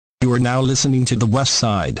You are now listening to the West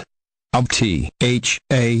Side of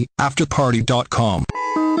THA Afterparty.com.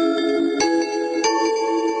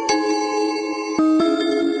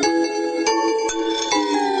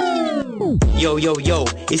 Yo, yo, yo,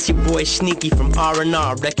 it's your boy SHNEAKY from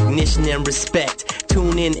R&R, recognition and respect.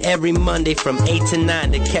 Tune in every Monday from 8 to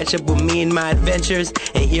 9 to catch up with me and my adventures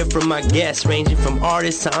and hear from my guests ranging from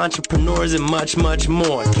artists to entrepreneurs and much, much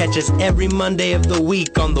more. Catch us every Monday of the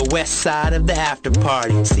week on the west side of the after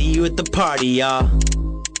party. See you at the party, y'all.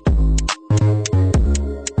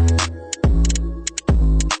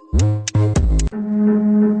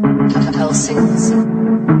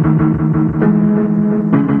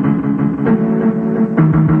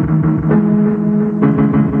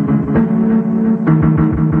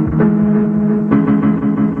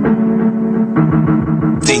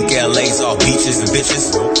 Think LA's all beaches and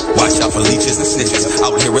bitches. Watch out for leeches and snitches.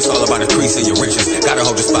 Out here it's all about increasing your riches. Gotta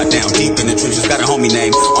hold your spot down deep in the trenches. Got a homie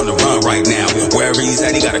name on the run right now. Wherever he's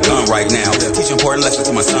at, he got a gun right now. Teach important lessons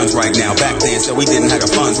to my sons right now. Back then, so we didn't have the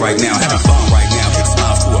funds right now. Having fun right now, kick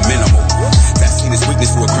smiles to a minimal. That scene is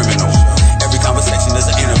weakness to a criminal. Every conversation is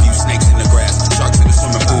an interview. Snakes in the grass, sharks in the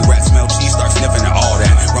swimming pool. Rats smell cheese, start sniffing and all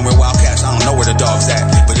that. Run with wildcats, I don't know where the dog's at.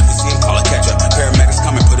 But if you see him, call a catcher. Paramedics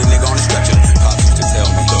come and put a nigga on the stretcher. Pops used to tell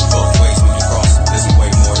me, look both ways when you cross. Listen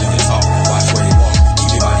way more than you talk. Watch where you walk.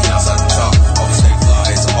 Keep your body outside the chalk. Always stay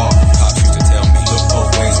fly as a hawk. Pops used to tell me, look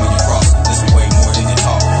both ways when you cross. Listen way more than you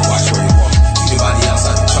talk. Watch where you walk. Keep your body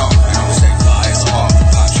outside the chalk. And always stay fly as a hawk.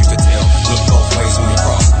 Pops used to tell me, look both ways when you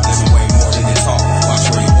cross. Listen way more than you talk.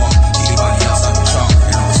 Watch where you walk. Keep your body outside the chalk.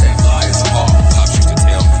 And always stay fly as a hawk. Pops used to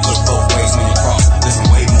tell me, look both ways when you cross. Listen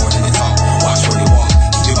way more than you talk. Watch where you walk.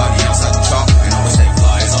 Keep your body outside the chalk. And always stay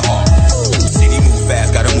fly as a hawk. City move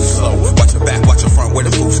fast, gotta move slow. Watch your back, watch your front, where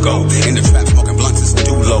the fools go. In the trap, smoking blunts is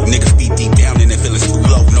too low. Niggas be deep down and they feel it's too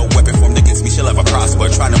low. No weapon formed against me, she'll ever prosper.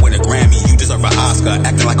 Trying to win a Grammy, you deserve an Oscar.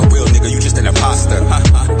 Acting like a real nigga, you just an imposter.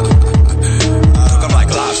 Cook 'em like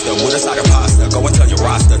lobster, with a side of pasta. Go and tell your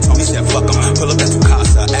roster, Tony said fuck 'em. Pull up that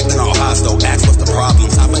Tucasa, acting all hostile. Ask what's the problem,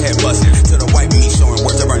 time for head busting. To the white meat, showing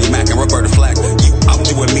words to Bernie Mac and Roberta Flack. You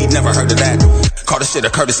outdoing me, never heard of that. Call this shit a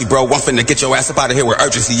courtesy, bro. I'm finna get your ass up out of here with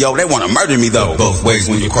urgency, yo. They wanna murder me, though. Both ways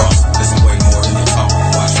when you cross. Listen way more than you talk.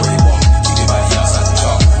 Watch where you walk. Keep your body outside the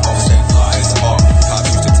chalk. Always stay fly as a hawk.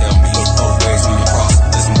 Cops used to tell me, look both ways when you cross.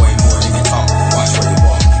 Listen way more than you talk. Watch where you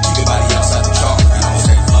walk. Keep your body outside the chalk. And always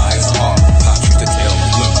stay fly as a hawk. Cops used to tell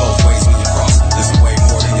me, look both ways when you cross. Listen way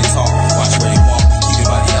more than you talk. Watch where you walk. Keep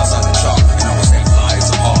your body outside the chalk. And always stay fly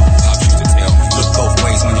as a hawk. Cops used to tell me, look both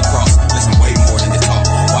ways when you cross. Listen way more than you talk.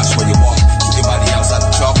 Watch where you walk. Keep your body outside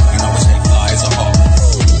the chalk. And always stay fly as a hawk.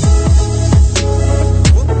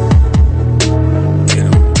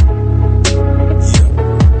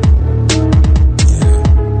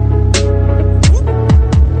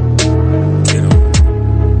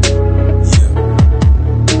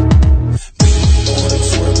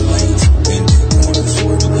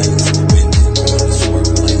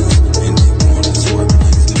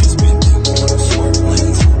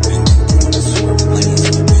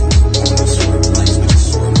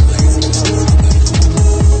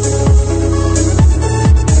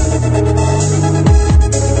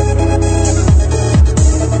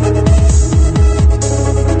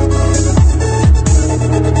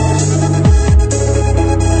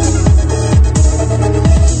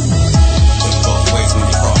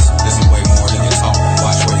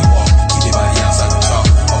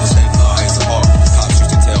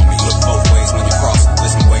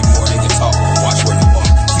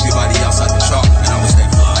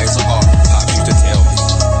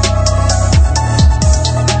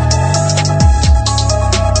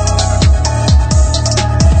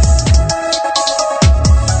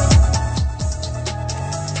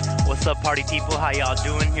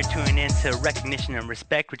 Recognition and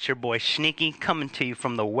respect with your boy SHNEAKY, coming to you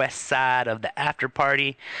from the west side of the after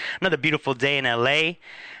party. Another beautiful day in LA.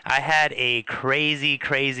 I had a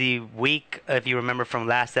crazy week. If you remember from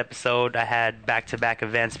last episode, I had back-to-back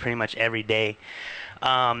events pretty much every day.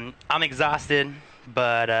 I'm exhausted,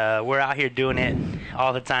 but we're out here doing it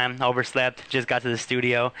all the time. Overslept, just got to the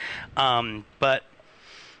studio. But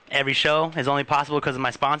every show is only possible because of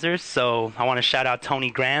my sponsors, so I want to shout out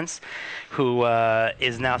Tony Grants, who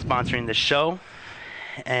is now sponsoring the show.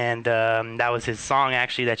 And that was his song,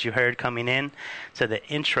 actually, that you heard coming in to the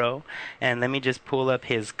intro. And let me just pull up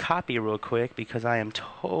his copy real quick, because I am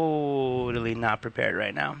totally not prepared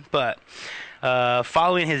right now. But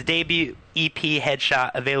following his debut EP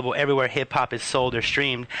Headshot, available everywhere hip-hop is sold or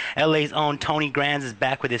streamed. LA's own Tony Grands is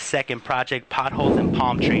back with his second project, Potholes and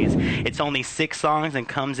Palm Trees. It's only 6 songs and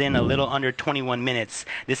comes in a little under 21 minutes.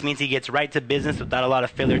 This means he gets right to business without a lot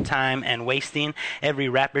of filler time and wasting. Every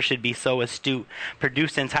rapper should be so astute.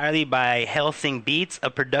 Produced entirely by Helsing Beats, a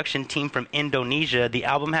production team from Indonesia, the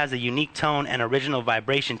album has a unique tone and original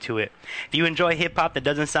vibration to it. If you enjoy hip-hop that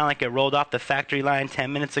doesn't sound like it rolled off the factory line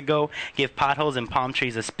 10 minutes ago, give Potholes and Palm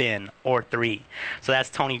Trees a spin, or 3. So that's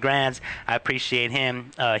Tony Grands. I appreciate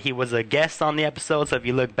him. He was a guest on the episode, so if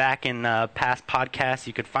you look back in past podcasts,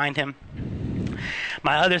 you could find him.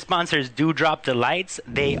 My other sponsors, Dewdrop Delights.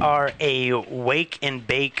 They are a wake and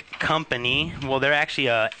bake company. Well, they're actually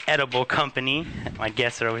a edible company. My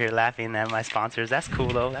guests are over here laughing at my sponsors. That's cool,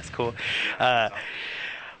 though. That's cool.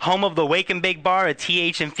 Home of the Wake and Bake Bar, a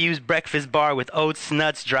TH-infused breakfast bar with oats,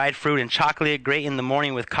 nuts, dried fruit, and chocolate. Great in the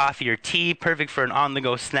morning with coffee or tea. Perfect for an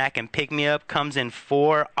on-the-go snack and pick-me-up. Comes in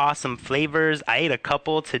 4 awesome flavors. I ate a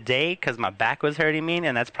couple today because my back was hurting me,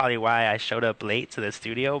 and that's probably why I showed up late to the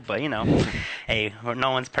studio. But, you know, hey, no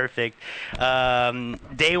one's perfect.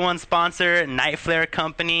 Day one sponsor, NightFlare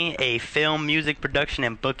Company, a film, music production,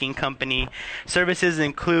 and booking company. Services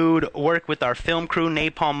include work with our film crew,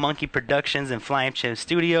 Napalm Monkey Productions and Flying Chip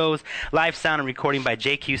Studios. Live sound and recording by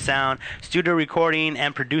JQ Sound, studio recording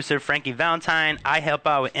and producer Frankie Valentine. I help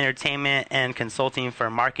out with entertainment and consulting for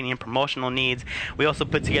marketing and promotional needs. We also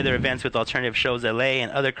put together events with Alternative Shows LA and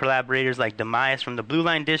other collaborators like Demise from the Blue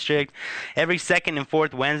Line District. Every second and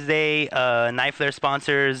fourth Wednesday, NightFlare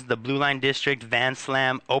sponsors the Blue Line District Van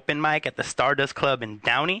Slam Open Mic at the Stardust Club in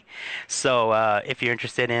Downey. So if you're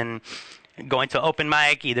interested in going to open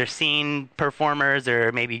mic, either seeing performers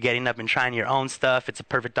or maybe getting up and trying your own stuff, it's a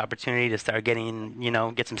perfect opportunity to start getting,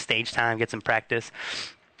 get some stage time, get some practice.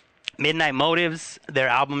 Midnight Motives, their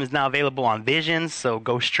album is now available on Visions, so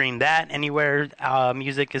go stream that anywhere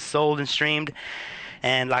music is sold and streamed.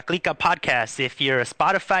 And La Clika Podcast, if you're a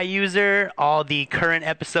Spotify user, all the current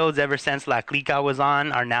episodes ever since La Clika was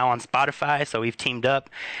on are now on Spotify, so we've teamed up.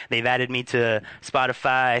 They've added me to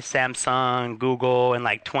Spotify, Samsung, Google, and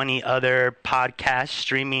like 20 other podcast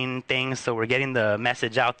streaming things, so we're getting the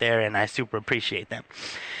message out there, and I super appreciate them.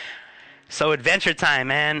 So Adventure Time,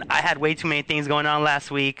 man. I had way too many things going on last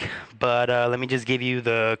week, but let me just give you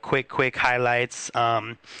the quick highlights.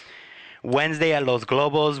 Wednesday at Los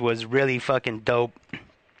Globos was really fucking dope.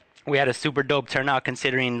 We had a super dope turnout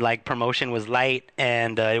considering like promotion was light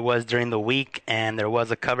and it was during the week and there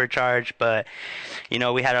was a cover charge, but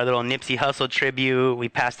we had our little Nipsey Hussle tribute. We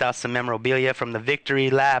passed out some memorabilia from the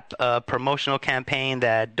Victory Lap promotional campaign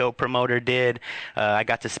that dope promoter did. I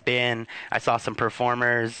got to spin. I saw some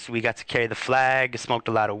performers. We got to carry the flag. Smoked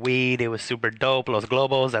a lot of weed. It was super dope. Los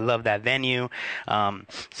Globos, I love that venue.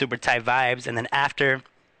 Super tight vibes. And then after,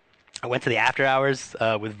 I went to the after hours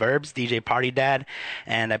with Verbs, DJ Party Dad,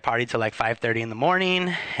 and I partied till like 5:30 in the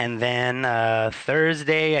morning. And then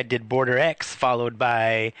Thursday, I did Border X, followed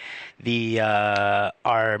by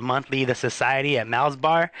our monthly The Society at Mal's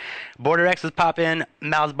Bar. Border X was popping,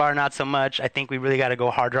 Mal's Bar not so much. I think we really got to go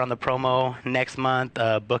harder on the promo next month,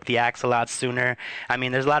 book the acts a lot sooner. I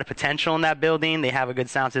mean, there's a lot of potential in that building. They have a good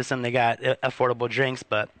sound system. They got affordable drinks,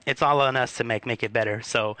 but it's all on us to make it better.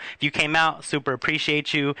 So if you came out, super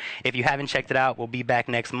appreciate you. If you haven't checked it out, we'll be back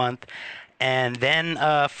next month. And then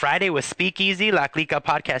Friday was Speakeasy, La Clika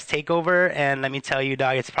Podcast Takeover. And let me tell you,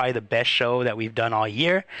 dog, it's probably the best show that we've done all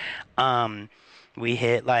year. We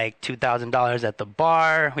hit like $2,000 at the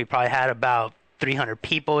bar. We probably had about 300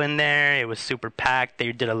 people in there. It was super packed.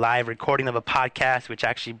 They did a live recording of a podcast, which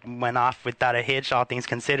actually went off without a hitch, all things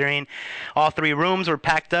considering. All 3 rooms were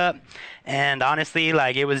packed up. And honestly,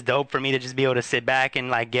 like, it was dope for me to just be able to sit back and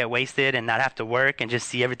like get wasted and not have to work and just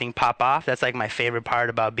see everything pop off. That's like my favorite part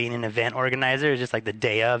about being an event organizer, is just like the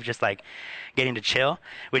day of, just like getting to chill,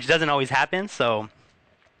 which doesn't always happen. So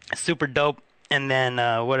super dope. And then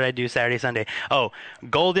what did I do Saturday, Sunday? Oh,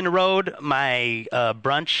 Golden Road, my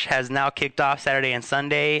brunch has now kicked off Saturday and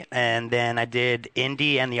Sunday. And then I did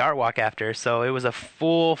Indie and the Art Walk after. So it was a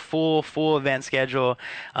full event schedule.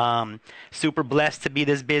 Super blessed to be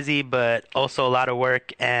this busy, but also a lot of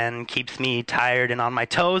work and keeps me tired and on my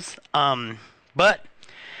toes. But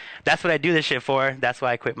that's what I do this shit for. That's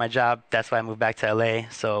why I quit my job. That's why I moved back to LA.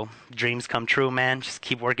 So dreams come true, man. Just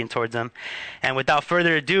keep working towards them. And without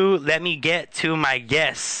further ado, let me get to my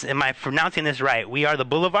guests. Am I pronouncing this right? We are the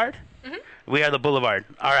Boulevard? Mm-hmm. We are the Boulevard.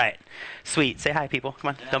 All right. Sweet. Say hi, people. Come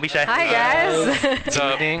on. Don't be shy. Hi, guys. What's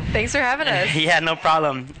up? Thanks for having us. Yeah, no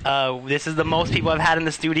problem. This is the most people I've had in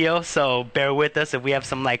the studio, so bear with us if we have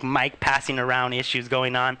some like mic passing around issues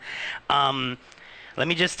going on. Let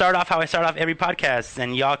me just start off how I start off every podcast,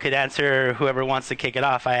 and y'all could answer whoever wants to kick it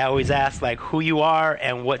off. I always ask, like, who you are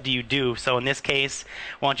and what do you do. So in this case,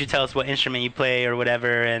 why don't you tell us what instrument you play or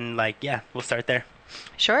whatever, and, like, yeah, we'll start there.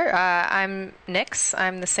 Sure. I'm Nix.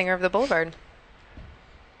 I'm the singer of the Boulevard.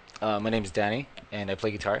 My name's Danny, and I play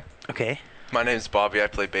guitar. Okay. My name's Bobby. I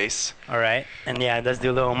play bass. All right. And, yeah, let's do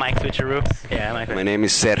a little mic switcheroo. Yeah, My name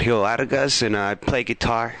is Sergio Argas, and I play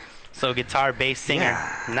guitar. So guitar, bass, singer.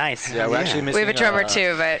 Yeah. Nice. Yeah, we're actually missing. We have a drummer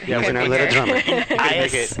too, but Yeah, he we're couldn't a be little here.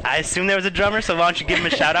 drummer. I assume there was a drummer, so why don't you give him a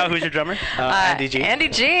shout out? Who's your drummer? Andy G. Andy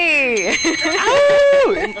G.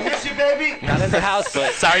 Not in the house,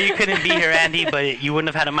 but Sorry you couldn't be here, Andy, but you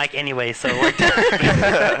wouldn't have had a mic anyway, so it worked out.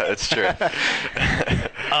 That's true.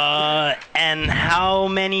 And how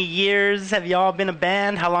many years have y'all been a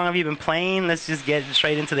band? How long have you been playing? Let's just get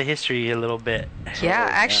straight into the history a little bit. Yeah,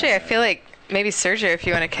 actually, I feel like maybe Sergio, if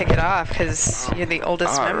you want to kick it off, because you're the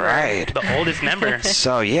oldest All member. right. The oldest member.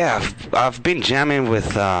 So yeah, I've been jamming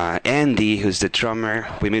with Andy, who's the drummer.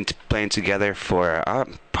 We've been playing together for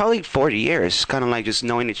probably 40 years. Kind of like just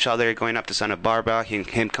knowing each other, going up to Santa Barbara, him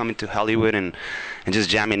coming to Hollywood, and just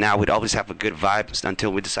jamming out. We'd always have a good vibe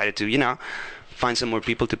until we decided to, find some more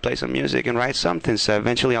people to play some music and write something. So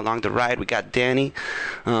eventually along the ride, we got Danny.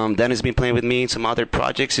 Danny's been playing with me in some other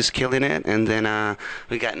projects. He's killing it. And then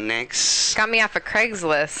we got Nix. Got me off of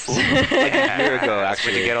Craigslist. Like a year ago,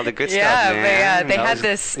 actually, to get all the good Yeah, stuff, man. but they That had was-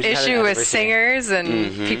 this we just had an issue with anniversary. singers,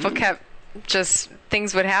 and people kept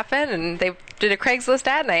things would happen, and they did a Craigslist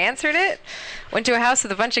ad, and I answered it. Went to a house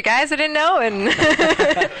with a bunch of guys I didn't know, and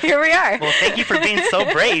here we are. Well, thank you for being so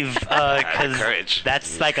brave, because Courage.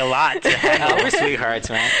 that's like a lot to handle. we're sweethearts,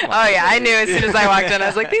 man. Come on. Oh yeah, I knew as soon as I walked in. I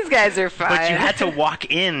was like, these guys are fine. But you had to walk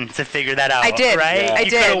in to figure that out. I did. Right? Yeah. I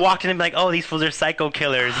you did. could have walked in and be like, oh, these fools are psycho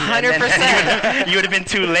killers. And then 100%. You would have been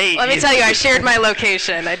too late. Let me tell you, I shared my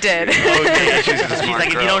location. I did. Okay. She's like,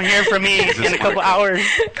 if you don't hear from me in a couple hours,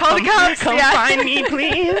 Call the cops. come yeah. find me,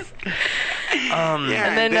 please. Yeah,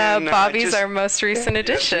 And then Bobby's just- our most recent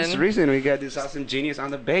addition. Just recent, we got this awesome genius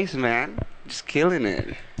on the bass, man. Just killing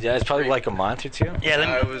it. Yeah, it's probably like a month or two. Yeah,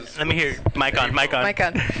 let me hear. Mic on. My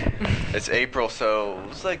God. It's April, so it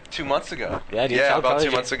was like 2 months ago. Yeah, dude, Yeah, child about college.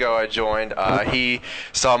 2 months ago I joined. He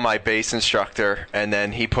saw my bass instructor, and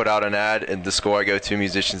then he put out an ad in the school I go to,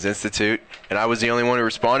 Musicians Institute, and I was the only one who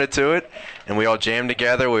responded to it. And we all jammed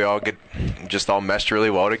together. We all just all meshed really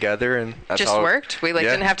well together, and that's Just how worked. We yeah.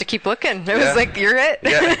 didn't have to keep looking. It Yeah. was like, you're it.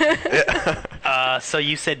 Yeah. So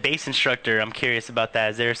you said bass instructor. I'm curious about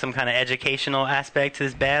that. Is there some kind of educational aspect to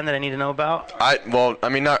this band that I need to know about?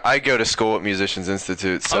 I go to school at Musicians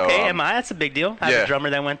Institute. So Okay, MI, that's a big deal. I have yeah. a drummer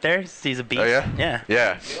that went there. He's a beast. Oh yeah. Yeah.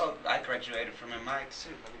 Yeah. I graduated from MI too.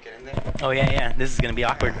 Let me get in there. Oh, yeah. This is going to be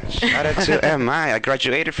awkward. Shout out to MI. I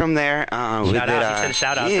graduated from there. Shout out. He said a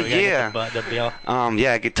shout out. Yeah, so we gotta yeah. get the bill.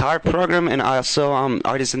 Yeah, guitar program and also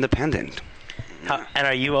artist independent. And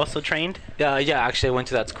are you also trained? Yeah, actually, I went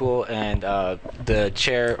to that school, and the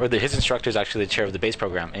chair, or his instructor is actually the chair of the bass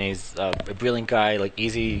program, and he's a brilliant guy, like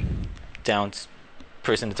easy down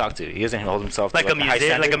person to talk to. He doesn't hold himself Like to, a high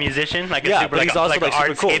standard. musician? Like Yeah, a super, but he's also, like like, an art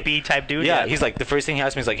super cool. skippy type dude? Yeah, he's like, the first thing he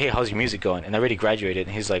asked me is like, hey, how's your music going? And I already graduated,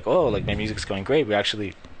 and he's like, oh, like my music's going great. We're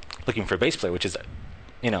actually looking for a bass player, which is,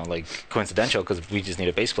 like coincidental because we just need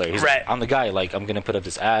a bass player. He's Right. like, I'm the guy. Like, I'm gonna put up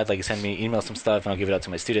this ad. Like, send me email some stuff, and I'll give it out to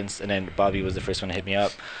my students. And then Bobby was the first one to hit me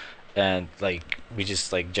up, and like we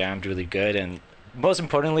just like jammed really good, and most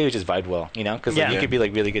importantly, we just vibed well. Because Yeah. you could be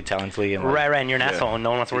like really good talently, and like, Right, and you're an Yeah. asshole, and no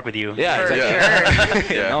one wants to work with you. Yeah, For exactly.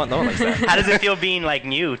 sure. Yeah. No one likes that. How does it feel being like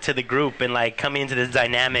new to the group and like coming into this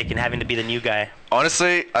dynamic and having to be the new guy?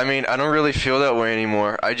 Honestly, I don't really feel that way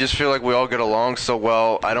anymore. I just feel like we all get along so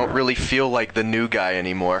well. I don't really feel like the new guy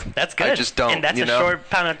anymore. That's good. I just don't. And that's you a know? short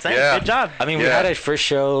pound of time. Yeah. Good job. I mean, we Yeah. had our first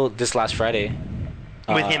show this last Friday.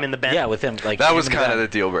 With him in the band? Yeah, with him. Like That him was in the kind of the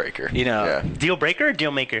band. deal breaker. Yeah. Deal breaker or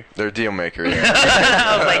deal maker? They're deal maker. Yeah.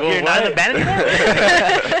 I was like, you're not in the band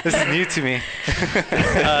anymore? This is new to me.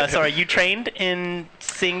 So are you trained in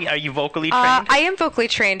sing? Are you vocally trained? I am vocally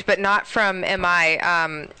trained, but not from MI.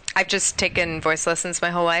 I've just taken voice lessons my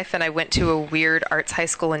whole life, and I went to a weird arts high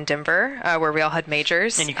school in Denver where we all had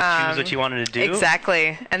majors. And you could choose what you wanted to do?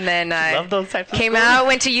 Exactly. And then I Love those types of came schools. out,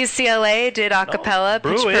 went to UCLA, did a cappella,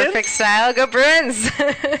 Pitch Bruins. Perfect style, go Bruins.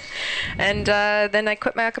 And then I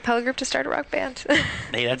quit my a cappella group to start a rock band.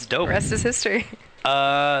 Hey, that's dope. Rest is history.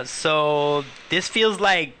 So this feels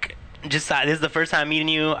like this is the first time meeting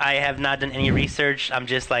you. I have not done any research. I'm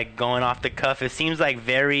just like going off the cuff. It seems like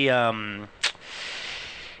very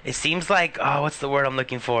it seems like what's the word I'm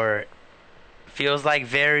looking for? Feels like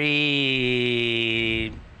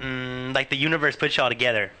very like the universe put y'all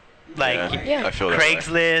together. Like Yeah, I feel that way.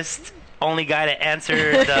 Craigslist, only guy to answer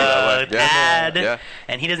the ad, Yeah.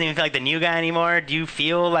 and he doesn't even feel like the new guy anymore. Do you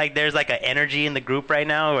feel like there's like an energy in the group right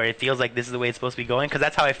now where it feels like this is the way it's supposed to be going? Because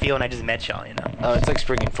that's how I feel when I just met y'all, you know? Oh, it's like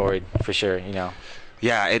springing forward for sure, you know.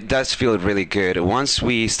 Yeah, it does feel really good. Once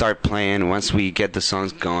we start playing, once we get the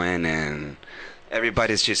songs going, and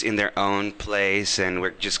everybody's just in their own place, and we're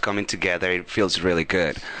just coming together, it feels really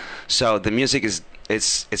good. So the music is,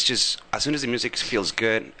 it's just, as soon as the music feels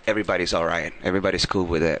good, everybody's all right. Everybody's cool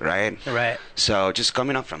with it, right? Right. So just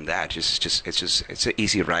coming up from that, it's an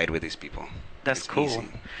easy ride with these people. That's It's cool. easy.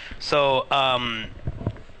 So,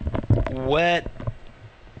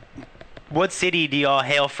 what city do y'all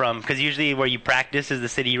hail from? Because usually where you practice is the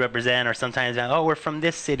city you represent, or sometimes, oh, we're from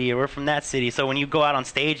this city or we're from that city. So when you go out on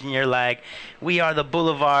stage and you're like, we are the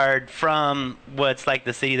Boulevard from, what's like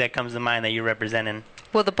the city that comes to mind that you're representing?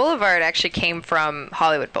 Well, the Boulevard actually came from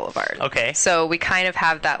Hollywood Boulevard. Okay. So we kind of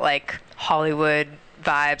have that like Hollywood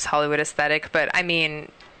vibes, Hollywood aesthetic. But I mean,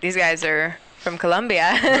 these guys are from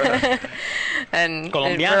Colombia, and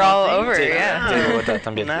we're all over. Yeah.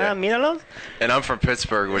 Míralos. And I'm from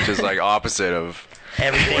Pittsburgh, which is like opposite of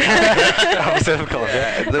Everything.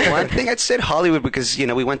 The one thing I'd said Hollywood because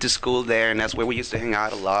we went to school there and that's where we used to hang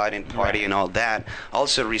out a lot and party and all that.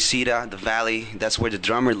 Also Reseda, the Valley, that's where the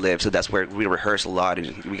drummer lives, so that's where we rehearse a lot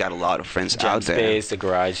and we got a lot of friends out there. Space, the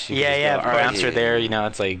garage. Our amps are there.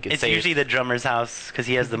 It's like it's usually the drummer's house because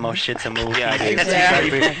he has the most shit to move. Yeah,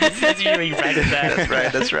 that's usually where you practice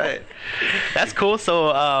that. That's right. That's cool.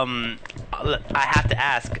 So I have to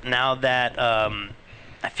ask now that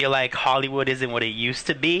I feel like Hollywood isn't what it used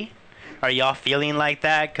to be. Are y'all feeling like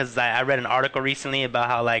that? Because I read an article recently about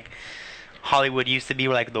how like Hollywood used to be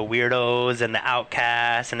like the weirdos and the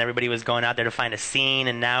outcasts and everybody was going out there to find a scene,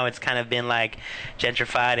 and now it's kind of been like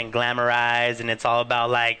gentrified and glamorized and it's all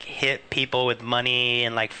about like hip people with money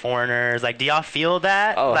and like foreigners. Like, do y'all feel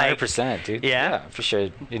that? Oh, like, 100%, dude. Yeah, for sure.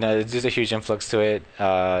 There's a huge influx to it.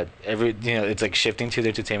 It's like shifting to the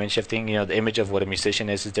entertainment shifting. The image of what a musician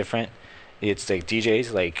is different. It's like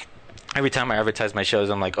DJs. Like every time I advertise my shows,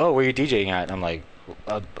 I'm like, "Oh, where are you DJing at?" I'm like,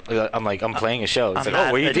 I'm playing a show. It's like,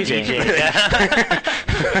 "Oh, where are you DJing?"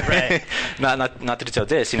 Right. Not to tell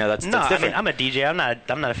this. That's different. I mean, I'm a DJ. I'm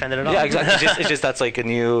not offended at all. Yeah, exactly. it's just that's like a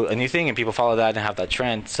new thing, and people follow that and have that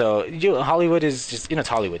trend. So Hollywood is just it's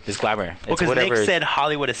Hollywood. It's glamour. Well, because Nick said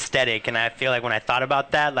Hollywood aesthetic, and I feel like when I thought about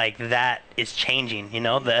that, like that is changing.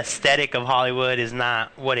 The aesthetic of Hollywood is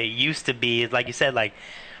not what it used to be. Like you said, like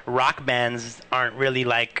rock bands aren't really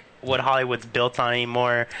like what Hollywood's built on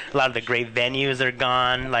anymore. A lot of the great venues are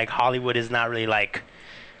gone. Like Hollywood is not really like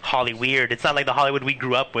Hollyweird. It's not like the Hollywood we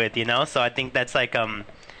grew up with, So I think that's like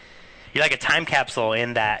you're like a time capsule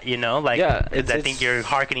in that, Like I think you're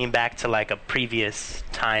harkening back to like a previous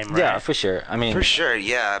time, right? Yeah, for sure. I mean, for sure,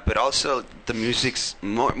 yeah. But also the music's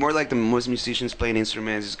more like the most musicians playing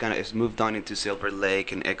instruments. It's moved on into Silver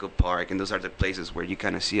Lake and Echo Park, and those are the places where you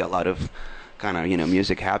kind of see a lot of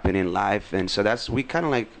music happening live, and so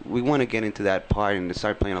we want to get into that part and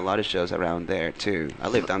start playing a lot of shows around there too. I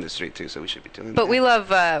live down the street too, so we should be doing that. But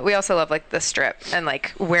we also love like the Strip and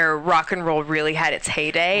like where rock and roll really had its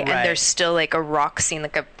heyday, and there's still like a rock scene,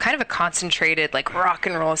 like a kind of a concentrated like rock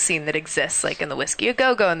and roll scene that exists like in the Whiskey A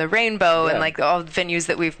Go Go and the Rainbow and like all the venues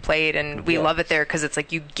that we've played, and we love it there because it's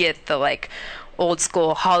like you get the like old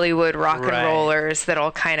school Hollywood rock and rollers that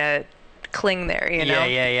all kind of cling there,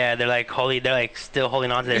 Yeah. They're like still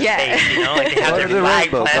holding on to their space, Like they have their flag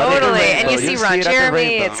planted. Totally, and you see Ron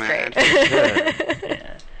Jeremy. It's great.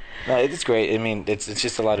 No, it's great. I mean, it's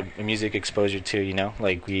just a lot of music exposure too.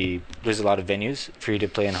 Like there's a lot of venues for you to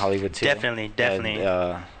play in Hollywood too. Definitely.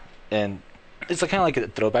 And it's kind of like a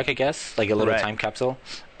throwback, I guess, like a little time capsule,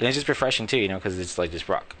 and it's just refreshing too, because it's like just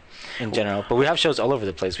rock in general. But we have shows all over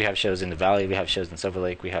the place. We have shows in the Valley. We have shows in Silver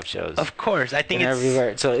Lake. We have shows. Of course, I think it's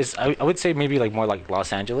everywhere. So I would say maybe like more like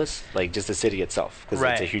Los Angeles, like just the city itself, because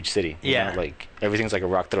it's a huge city. Like everything's like a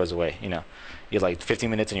rock throws away. You're like 15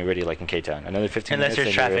 minutes and you're already like in K-Town. Another 15 Unless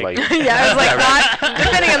minutes. Unless there's traffic. Like, I was like, not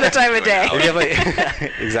depending on the time of day.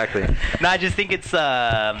 Exactly. No, I just think it's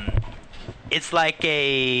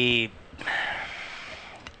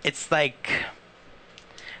like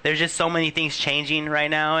there's just so many things changing right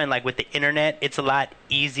now, and like with the internet, it's a lot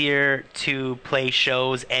easier to play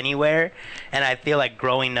shows anywhere. And I feel like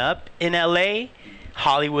growing up in LA,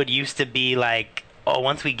 Hollywood used to be like, oh,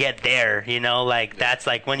 once we get there, like that's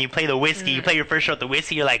like when you play the Whiskey, you play your first show at the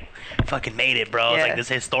Whiskey, you're like, fucking made it, bro. It's like this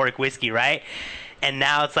historic Whiskey, right? And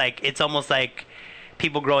now it's like, it's almost like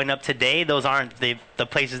people growing up today, those aren't the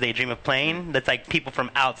places they dream of playing. That's like people from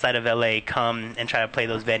outside of LA come and try to play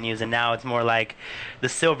those venues, and now it's more like the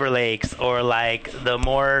Silver Lakes or like the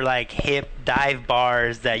more like hip dive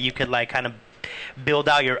bars that you could like kind of build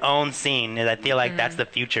out your own scene. And I feel like that's the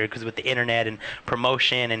future, because with the internet and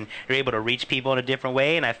promotion, and you're able to reach people in a different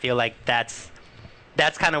way, and I feel like that's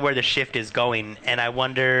kind of where the shift is going. And I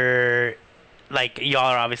wonder, like, y'all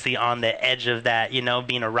are obviously on the edge of that, you know,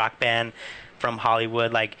 being a rock band from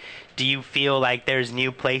Hollywood. Like, do you feel like there's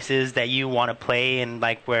new places that you want to play, and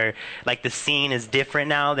like where like the scene is different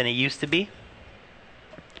now than it used to be?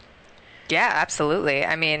 Yeah, absolutely.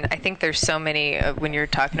 I mean, I think there's so many, when you're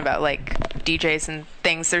talking about like DJs and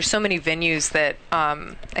things, there's so many venues that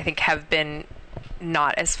I think have been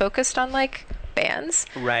not as focused on like bands.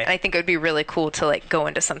 Right. And I think it would be really cool to like go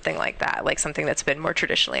into something like that, like something that's been more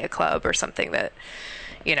traditionally a club, or something that,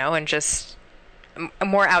 you know, and just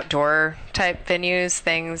more outdoor type venues,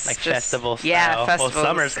 things like just, festival style. Yeah, festivals. Well,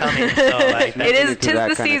 summer's coming, so like it is, tis that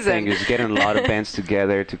the kind season. of thing is getting a lot of bands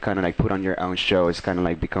together to kind of like put on your own show. It's kind of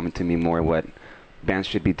like becoming to me more what bands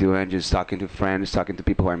should be doing, just talking to friends, talking to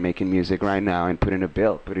people who are making music right now, and putting a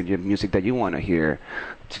bill, putting your music that you want to hear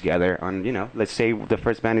together on, you know, let's say the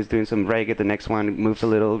first band is doing some reggae, the next one moves a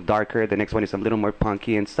little darker, the next one is a little more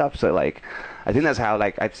punky and stuff. So like, I think that's how,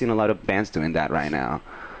 like, I've seen a lot of bands doing that right now,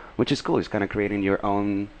 which is cool. It's kind of creating your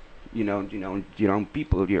own, your own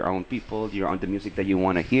people, the music that you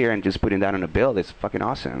want to hear, and just putting that on a bill. It's fucking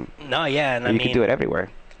awesome. No, yeah, and I you mean, can do it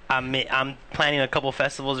everywhere. I'm planning a couple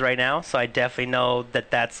festivals right now, so I definitely know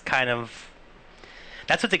that's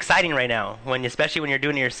what's exciting right now, especially when you're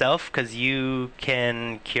doing it yourself, because you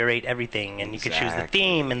can curate everything, and you can choose the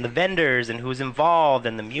theme and the vendors and who's involved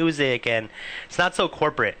and the music, and it's not so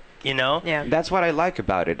corporate, you know? Yeah. That's what I like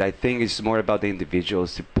about it. I think it's more about the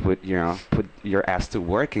individuals to put your ass to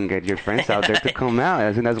work and get your friends out there to come out.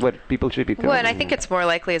 I think that's what people should be doing. Well, and I think it's more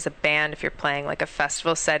likely as a band, if you're playing like a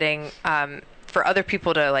festival setting, for other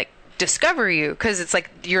people to like discover you, because it's like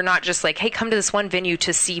you're not just like, hey, come to this one venue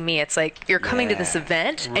to see me. It's like you're coming to this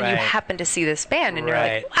event and you happen to see this band, and you're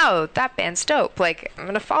like, wow, that band's dope. Like, I'm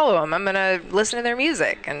gonna follow them, I'm gonna listen to their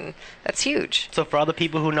music, and that's huge. So for all the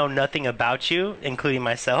people who know nothing about you, including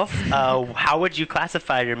myself, how would you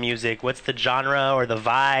classify your music? What's the genre or the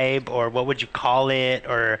vibe, or what would you call it?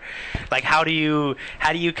 Or like, how do you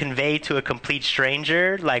convey to a complete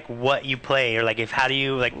stranger like what you play? Or like, how do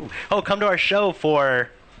you like, oh, come to our show for...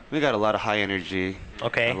 We got a lot of high energy.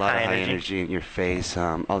 Okay, a lot of high energy in your face.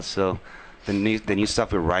 Also, the new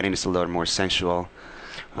stuff we're writing is a little more sensual.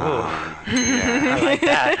 Yeah. I like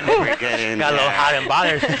that. We're getting got a little hot and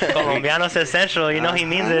bothered. Colombiano says sensual. You know he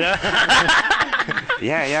means it. Huh?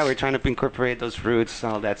 Yeah. We're trying to incorporate those roots,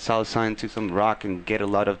 all that salsa, into some rock, and get a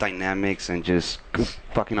lot of dynamics and just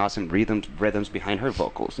fucking awesome rhythms behind her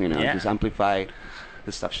vocals. You know, just amplify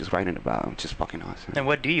the stuff she's writing about. Just fucking awesome. And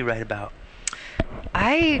what do you write about?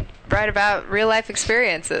 I write about real life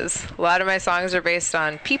experiences. A lot of my songs are based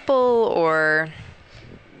on people or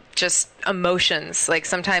just emotions. Like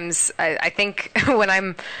sometimes I think when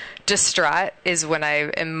I'm distraught is when I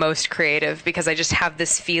am most creative, because I just have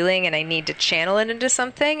this feeling and I need to channel it into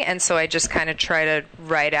something, and so I just kind of try to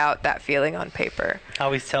write out that feeling on paper. I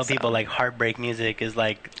always tell people like heartbreak music is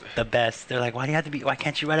like the best. They're like, why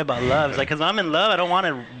can't you write about love? It's like, because I'm in love. I don't want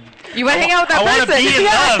to. You want to hang out with that person. I want to be in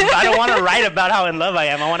love. I don't want to write about how in love I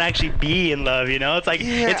am. I want to actually be in love, you know? It's like,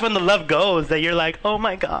 it's when the love goes that you're like, oh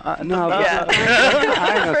my God. No, I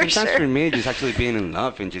don't know. Sometimes for me, just actually being in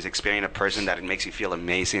love and just experiencing a person that makes you feel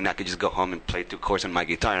amazing. I could just go home and play 2 chords on my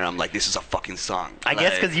guitar, and I'm like, this is a fucking song. I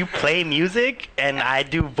guess because you play music and I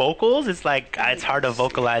do vocals, it's like, it's hard to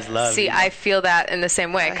vocalize love. See, I feel that in the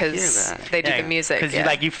same way, because they do the music.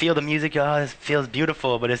 Because you feel the music, oh, this feels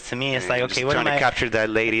beautiful, but it's to me, it's like, okay, what am I... trying to capture that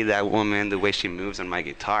lady, that woman, the way she moves on my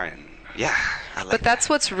guitar, and I like but that's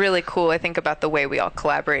what's really cool, I think, about the way we all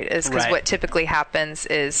collaborate, is because what typically happens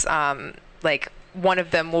is like one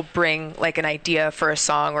of them will bring like an idea for a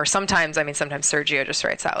song, or sometimes Sergio just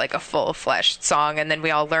writes out like a full-fleshed song, and then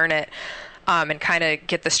we all learn it and kind of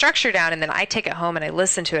get the structure down, and then I take it home and I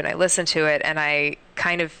listen to it and I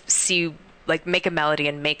kind of see, like, make a melody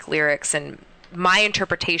and make lyrics and my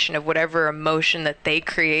interpretation of whatever emotion that they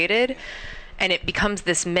created, and it becomes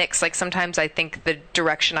this mix. Like sometimes I think the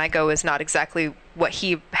direction I go is not exactly what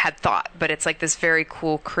he had thought, but it's like this very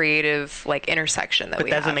cool creative like intersection that we have.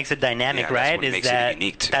 But that's what makes it dynamic, right? Is that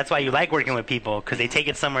that's why you like working with people, because they take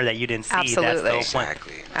it somewhere that you didn't see. Absolutely. That's the whole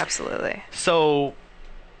point. Absolutely. So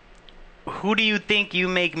who do you think you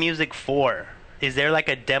make music for? is there like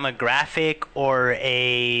a demographic or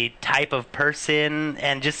a type of person?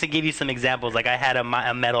 And just to give you some examples, like I had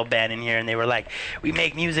a metal band in here, and they were like, we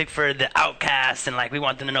make music for the outcasts, and like we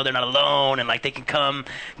want them to know they're not alone, and like they can come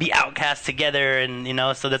be outcasts together, and you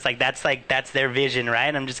know, so that's their vision,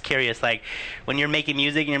 right? I'm just curious, like when you're making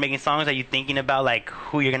music and you're making songs, are you thinking about like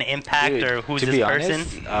who you're gonna impact, Dude, or who's to this be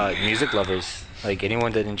person? Honest, music lovers, like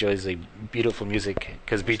anyone that enjoys like beautiful music,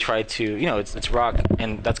 because we try to, you know, it's rock,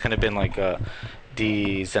 and that's kind of been like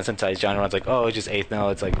desensitized genre. It's like, oh, it's just eighth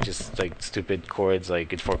notes, like just like stupid chords,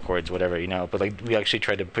 like it's 4 chords, whatever, you know. But like we actually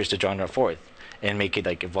try to push the genre forth and make it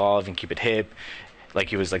like evolve and keep it hip. Like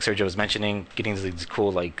he was, like Sergio was mentioning, getting these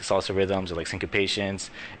cool like salsa rhythms or like syncopations,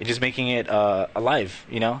 and just making it alive,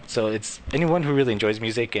 you know. So it's anyone who really enjoys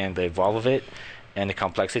music and the evolve of it and the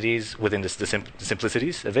complexities within the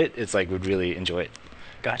simplicities of it, it's like would really enjoy it.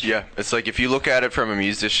 Gotcha. Yeah, it's like if you look at it from a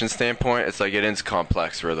musician standpoint, it's like it is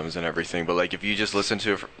complex rhythms and everything. But like if you just listen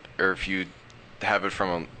to it, or if you have it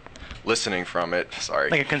from listening from it,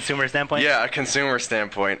 like a consumer standpoint. Yeah, a consumer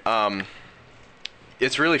standpoint.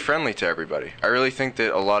 It's really friendly to everybody. I really think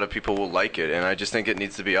that a lot of people will like it, and I just think it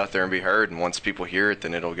needs to be out there and be heard. And once people hear it,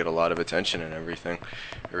 then it'll get a lot of attention and everything.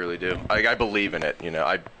 I really do. I believe in it. You know,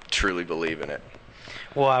 I truly believe in it.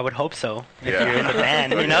 Well, I would hope so. If you're in the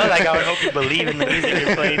band, you know, like I would hope you believe in the music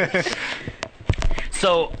you're playing.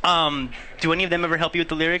 So, do any of them ever help you with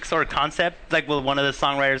the lyrics or concept? Like, will one of the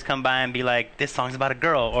songwriters come by and be like, "This song's about a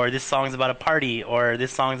girl," or "This song's about a party," or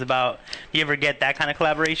 "This song's about"? Do you ever get that kind of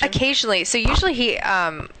collaboration? Occasionally. So usually he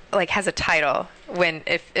like has a title when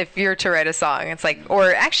if you're to write a song, it's like,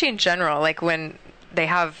 or actually in general, like when they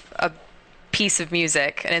have a piece of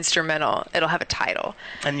music, an instrumental, it'll have a title.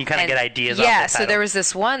 And you kind of get ideas off yeah, the so title. there was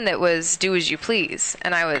this one that was Do As You Please,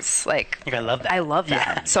 and I was like, I love that. I love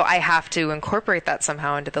that. Yeah. So I have to incorporate that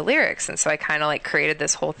somehow into the lyrics, and so I kind of like created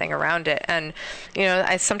this whole thing around it. And you know,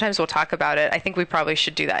 I sometimes will talk about it. I think we probably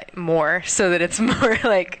should do that more so that it's more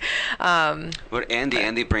like But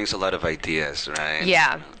Andy brings a lot of ideas, right?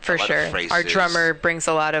 yeah, for A lot of sure. Our phrases. drummer brings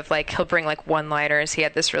a lot of like, he'll bring like one-liners. He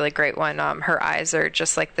had this really great one. Her eyes are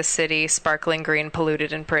just like the city, sparkling green,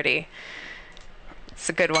 polluted and pretty. It's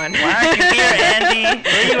a good one. Why aren't you here, Andy?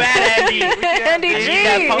 Where you at, Andy? Andy Give G. me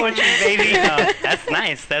that poetry, baby. No, that's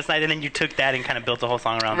nice. That's nice. And then you took that and kind of built a whole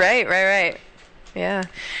song around it. Right. Yeah.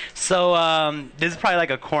 So this is probably like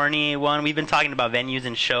a corny one. We've been talking about venues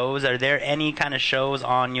and shows. Are there any kind of shows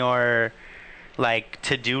on your like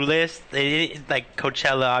to-do list? Like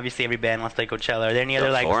Coachella, obviously every band wants to play Coachella. Are there any other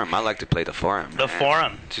like Forum? I like to play the Forum. The man.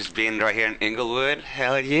 Forum. Just being right here in Inglewood.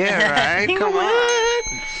 Hell yeah, right? Come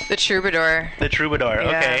on. The Troubadour. The Troubadour.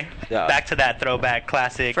 Yeah. Okay. Yeah. Back to that throwback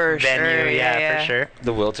classic For venue. sure, yeah. For sure.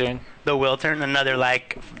 The Wiltern. The Wiltern, another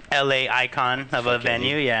like LA icon of a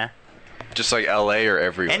venue. Yeah. Just like LA or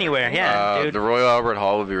everywhere. Anywhere, yeah, dude. The Royal Albert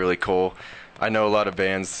Hall would be really cool. I know a lot of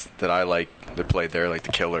bands that I like that played there, like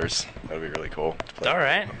the Killers. That would be really cool to play. All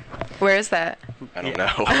right. Where is that? I don't know.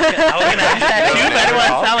 I was gonna ask that too, but I didn't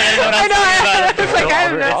want to sound like I didn't know what I was talking about. It's like, I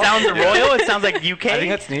don't know. It sounds royal. It sounds like UK. I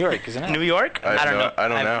think that's New York, isn't it? New York. I don't know. I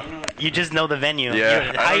don't know. You just know the venue.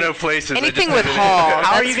 Yeah, I don't know places. Anything with hall.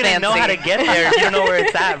 How are you That's gonna know how to fancy. get there if you don't know where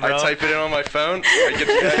it's at, bro? I type it in on my phone. I get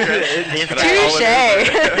the address. This and guy- I call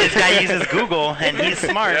it in. This guy uses Google, and he's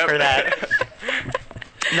smart Yep. for that.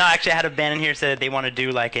 No, actually, I had a band in here said that they want to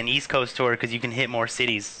do like an East Coast tour because you can hit more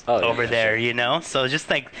cities over there, you know. So just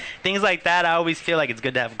like things like that, I always feel like it's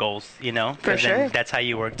good to have goals, you know. For 'cause sure. then that's how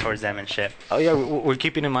you work towards them and shit. Oh yeah, we're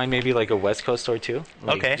keeping in mind maybe like a West Coast tour too.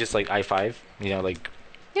 Like, Okay. Just like I-5, you know, like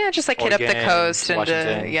Yeah, just like hit up the Oregon, coast and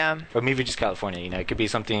Washington, yeah. or maybe just California. You know, it could be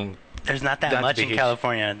something. There's not that That's much the in huge-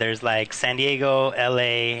 California. There's like San Diego,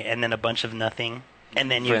 LA, and then a bunch of nothing. And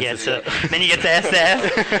then you get to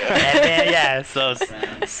SF, and then yeah. So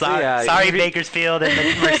sorry, Yeah, sorry maybe- Bakersfield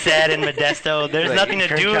and Merced and Modesto. There's Like, nothing to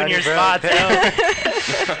Kern do in County, your bro. spots.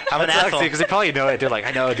 I'm an That's asshole. because they probably know it. They're like,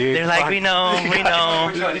 I know, dude. They're like, Fuck. we know. We're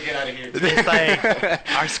trying to get out of here. It's like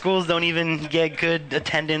our schools don't even get good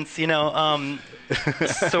attendance, you know.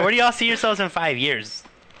 So where do y'all see yourselves in 5 years?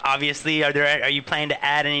 Obviously, are you planning to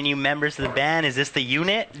add any new members to the band? Is this the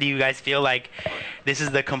unit? Do you guys feel like this is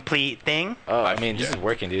the complete thing? Oh, I mean, this is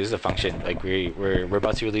working, dude. This is a function. Like we're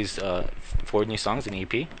about to release 4 new songs in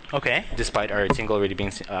EP. Okay. Despite our single already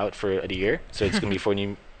being out for a year, so it's gonna be 4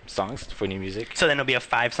 new songs, 4 new music. So then it'll be a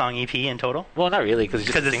 5-song EP in total? Well, not really, because it's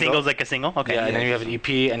just Because a the single's like a single? Okay. Yeah, and then we have an EP,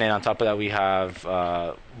 and then on top of that, we have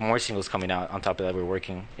more singles coming out. On top of that, we're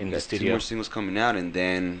working in the Two studio. more singles coming out, and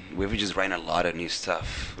then we've just writing a lot of new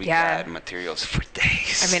stuff. We Yeah. got materials for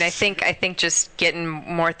days. I mean, I think just getting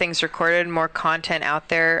more things recorded, more content out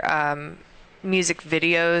there, music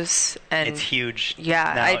videos, and it's huge.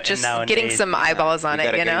 Yeah, now, I just getting some eyeballs on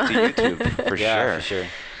it, you know. YouTube, for Yeah, sure. for sure.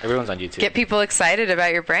 Everyone's on YouTube. Get people excited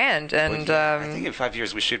about your brand, and I think in 5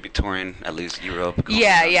 years we should be touring at least Europe.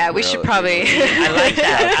 Yeah, we should probably. I like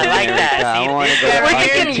that. I like that. I want to go to We're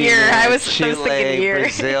thinking year. I was Chile, thinking year.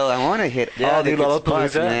 Brazil. I want to hit all the good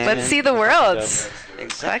spots, man. Let's see the world.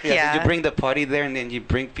 Exactly. Yeah. You bring the party there, and then you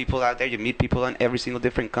bring people out there. You meet people in every single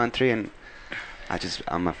different country, and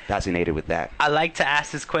I'm fascinated with that. I like to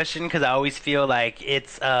ask this question because I always feel like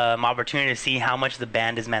it's an opportunity to see how much the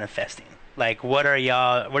band is manifesting. Like, what are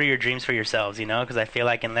your dreams for yourselves, you know? Because I feel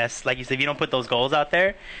like unless, like you said, if you don't put those goals out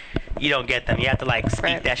there, you don't get them. You have to, like,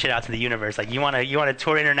 speak that shit out to the universe. Like, you want to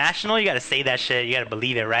tour international, you got to say that shit. You got to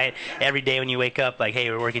believe it, right? Every day when you wake up, like, hey,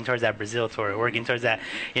 we're working towards that Brazil tour. We're working towards that,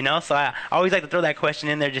 you know? So I always like to throw that question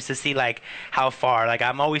in there just to see, like, how far. Like,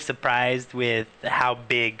 I'm always surprised with how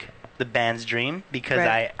big the band's dream, because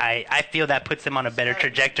I feel that puts them on a better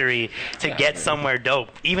trajectory to get somewhere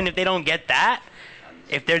dope. Even if they don't get that,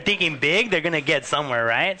 if they're thinking big, they're going to get somewhere,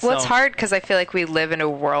 right? Well, it's hard because I feel like we live in a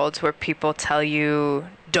world where people tell you,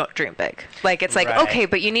 don't dream big. Like, it's like, okay,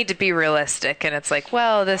 but you need to be realistic. And it's like,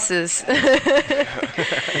 well, this is...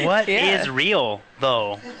 What is real,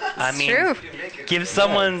 though? I mean, true. Give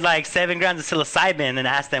someone like 7 grams of psilocybin and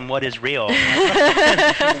ask them what is real.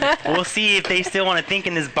 We'll see if they still want to think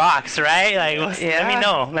in this box, right? Like, let me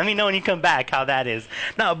know. Let me know when you come back how that is.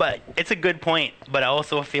 No, but it's a good point. But I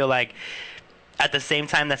also feel like at the same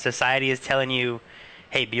time that society is telling you,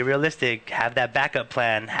 hey, be realistic, have that backup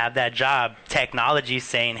plan, have that job, technology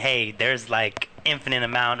saying, hey, there's like infinite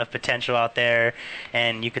amount of potential out there,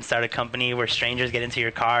 and you can start a company where strangers get into your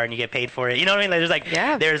car and you get paid for it. You know what I mean? Like,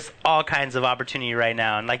 there's all kinds of opportunity right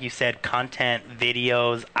now. And like you said, content,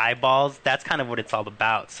 videos, eyeballs, that's kind of what it's all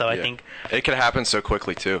about. So I think it could happen so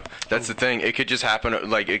quickly too. That's the thing. It could just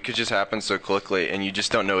happen so quickly, and you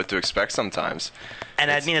just don't know what to expect sometimes. And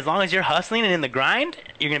I mean, as long as you're hustling and in the grind,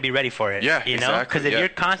 you're going to be ready for it. Yeah, you know? Because if you're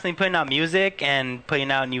constantly putting out music and putting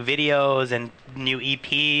out new videos and new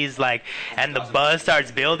EPs, like, and the buzz starts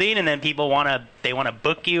building, and then people want to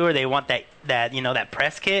book you, or they want that you know, that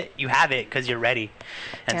press kit, you have it because you're ready.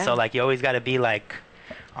 And so, like, you always got to be, like,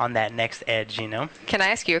 on that next edge, you know? Can I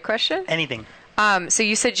ask you a question? Anything. So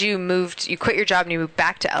you said you quit your job and you moved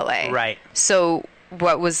back to LA. Right. So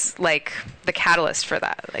what was, like, the catalyst for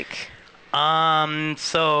that? Like...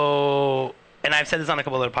 So, and I've said this on a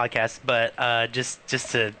couple other podcasts, but just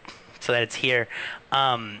so that it's here,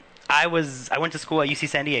 I went to school at UC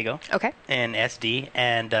San Diego. Okay. In SD,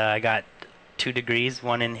 and I got 2 degrees,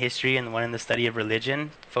 one in history and one in the study of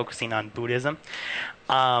religion, focusing on Buddhism.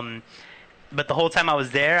 But the whole time I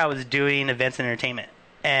was there, I was doing events and entertainment,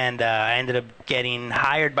 and I ended up getting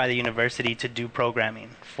hired by the university to do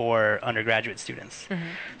programming for undergraduate students. Mm-hmm.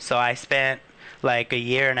 So I spent like a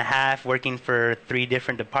year and a half working for 3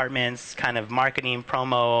 different departments, kind of marketing,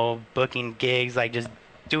 promo, booking gigs, like just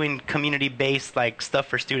doing community-based like stuff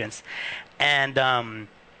for students. And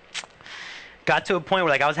got to a point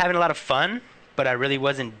where like I was having a lot of fun, but I really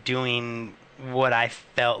wasn't doing what I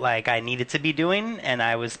felt like I needed to be doing, and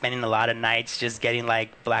I was spending a lot of nights just getting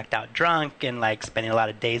like blacked out drunk and like spending a lot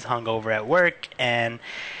of days hungover at work, and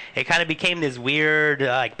it kind of became this weird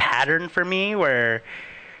like pattern for me where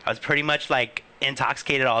I was pretty much like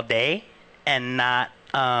intoxicated all day and not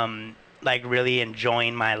like really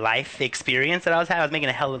enjoying my life experience that I was having. I was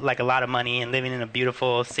making a lot of money and living in a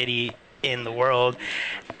beautiful city in the world,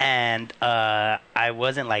 and I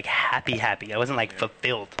wasn't like happy. I wasn't like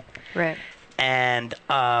fulfilled. Right. And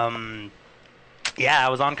I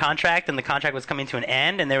was on contract, and the contract was coming to an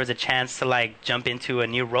end, and there was a chance to like jump into a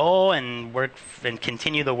new role and work and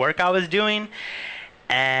continue the work I was doing,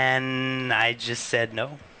 and I just said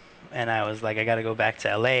no. And I was like, I got to go back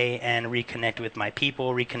to LA and reconnect with my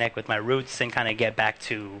people, reconnect with my roots, and kind of get back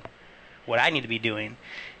to what I need to be doing.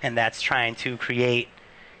 And that's trying to create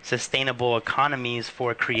sustainable economies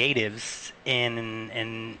for creatives in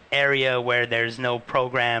an area where there's no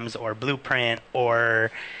programs or blueprint or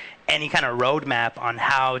any kind of roadmap on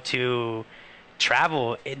how to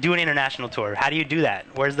travel, do an international tour. How do you do that?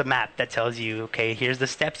 Where's the map that tells you, okay, here's the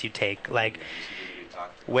steps you take? Like,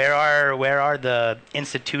 where are the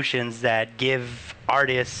institutions that give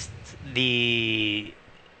artists the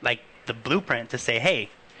blueprint to say, hey,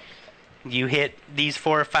 you hit these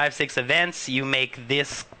 4 or 5, 6 events, you make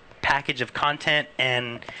this package of content,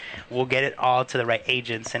 and we'll get it all to the right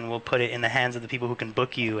agents, and we'll put it in the hands of the people who can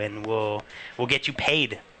book you, and we'll get you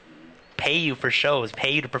paid pay you for shows,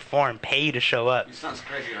 pay you to perform, pay you to show up. It sounds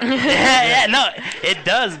crazy, right? yeah, no, it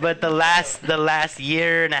does. But the last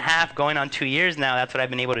year and a half, going on 2 years now, that's what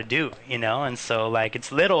I've been able to do, you know. And so like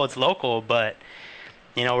it's local, but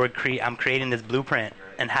you know I'm creating this blueprint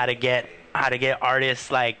and how to get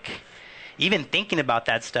artists like even thinking about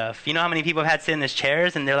that stuff. You know how many people have had sit in these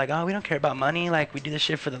chairs and they're like, oh, we don't care about money, like we do this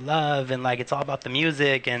shit for the love, and like it's all about the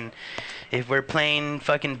music, and if we're playing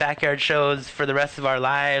fucking backyard shows for the rest of our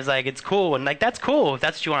lives, like it's cool, and like that's cool if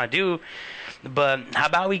that's what you want to do, but how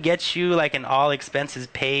about we get you like an all expenses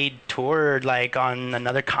paid tour like on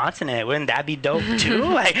another continent? Wouldn't that be dope too?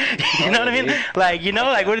 Like, you know what I mean? Like, you know,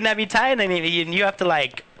 like wouldn't that be tight? I mean, you have to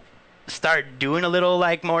like start doing a little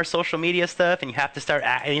like more social media stuff, and you have to start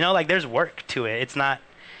you know, like there's work to it. It's not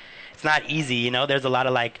easy, you know. There's a lot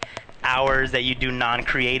of like hours that you do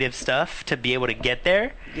non-creative stuff to be able to get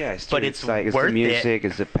there. Yeah, it's but true. it's like, worth it's the music,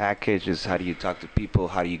 it's the package, it's how do you talk to people,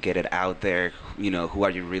 how do you get it out there, you know, who are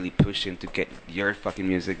you really pushing to get your fucking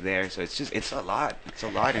music there. So it's a lot,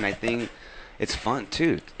 and I think it's fun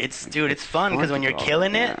too. It's fun because when you're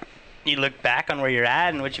killing it, you look back on where you're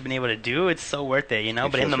at and what you've been able to do, it's so worth it, you know.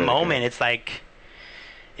 But in the moment, it's like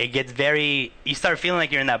it gets you start feeling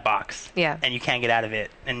like you're in that box, and you can't get out of it,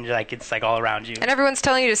 and you're like, it's like all around you, and everyone's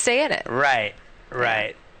telling you to stay in it.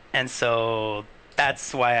 Right. And so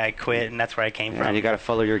that's why I quit, and that's where I came from. And you gotta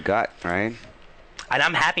follow your gut, right? And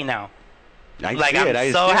I'm happy now. I'm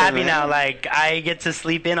so happy now. Like I get to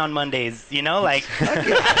sleep in on Mondays, you know, like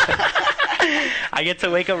I get to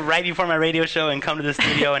wake up right before my radio show and come to the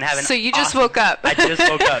studio and have an So you just woke up. I just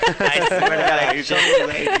woke up. I swear to God, I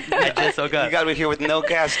just woke up. You gotta be here with no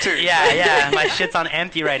gas too. Yeah. My shit's on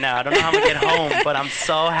empty right now. I don't know how I'm gonna get home, but I'm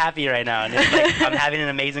so happy right now. And it's like I'm having an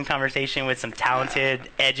amazing conversation with some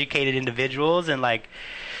talented, educated individuals, and like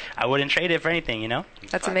I wouldn't trade it for anything, you know?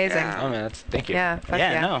 That's amazing. Oh man, thank you. Yeah.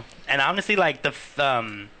 No. And honestly, like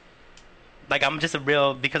like I'm just a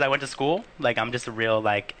real, because I went to school, like I'm just a real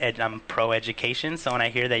like I'm pro education. So when I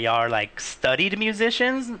hear that y'all are like studied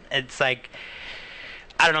musicians, it's like,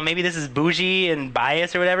 I don't know, maybe this is bougie and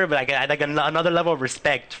biased or whatever, but I like another level of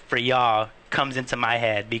respect for y'all comes into my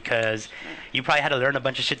head, because you probably had to learn a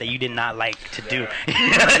bunch of shit that you did not like to do.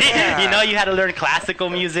 You know, you had to learn classical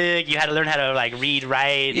music, you had to learn how to like read,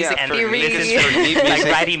 write, and listen to like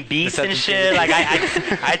writing beats and shit. Like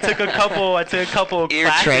I took a couple ear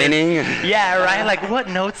classes. training. Yeah, right. Like, what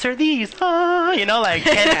notes are these? You know, like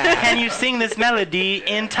can you sing this melody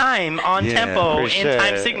in time, on tempo, in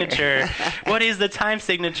time signature? What is the time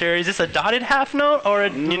signature? Is this a dotted half note or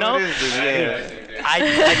you know?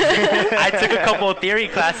 I took a couple of theory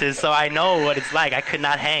classes, so I know what it's like. I could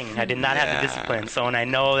not hang. I did not have the discipline. So when I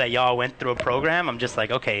know that y'all went through a program, I'm just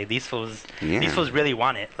like, okay, these fools really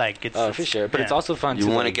want it. Like it's for sure. But it's also fun. You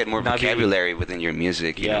want to like, get more vocabulary within your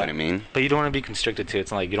music. You know what I mean? But you don't want to be constricted to it.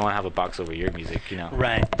 It's not like you don't want to have a box over your music. You know?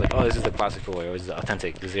 Right. Like, oh, this is the classical way, or this is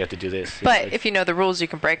authentic. This you have to do this. But like, if you know the rules, you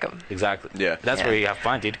can break them. Exactly. Yeah. That's where you have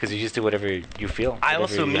fun, dude. Because you just do whatever you feel. I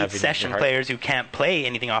also meet session players who can't play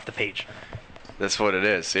anything off the page. That's what it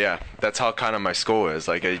is, yeah. That's how kind of my school is.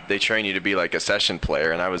 Like, they train you to be like a session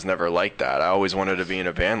player, and I was never like that. I always wanted to be in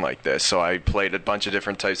a band like this, so I played a bunch of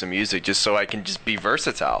different types of music just so I can just be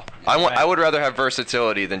versatile. I would rather have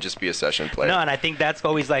versatility than just be a session player. No, and I think that's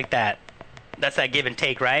always like that. That's that give and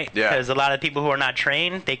take, right? Yeah. Because a lot of people who are not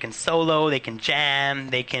trained, they can solo, they can jam,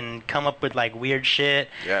 they can come up with like weird shit.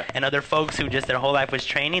 Yeah. And other folks who just their whole life was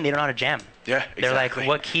training, they don't know how to jam. Yeah, exactly. They're like,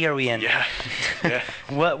 what key are we in? Yeah. Yeah.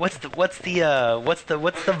 What's the vibe? What's the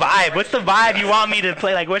vibe you want me to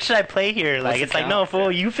play? Like, what should I play here? Like, it's like, no,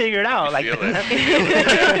 fool, you figure it out. Like,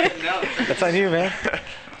 that's on you, man.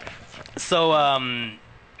 So,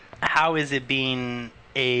 how is it being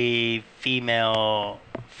a female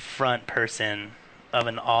front person of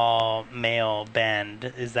an all-male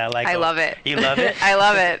band? Is that like I love it. You love it? I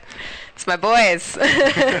love it. It's my boys.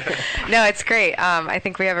 No, it's great. I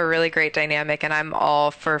think we have a really great dynamic, and I'm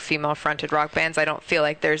all for female-fronted rock bands. I don't feel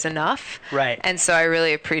like there's enough. Right. And so I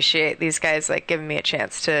really appreciate these guys like giving me a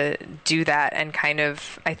chance to do that, and kind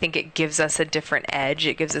of, I think it gives us a different edge.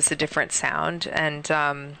 It gives us a different sound, and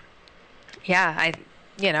I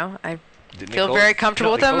feel very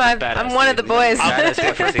comfortable with them. I'm one of the boys.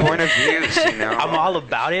 Different point of views, you know. I'm all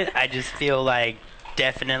about it. I just feel like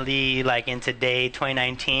definitely like in today,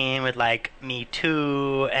 2019, with like Me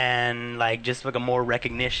Too and like just like a more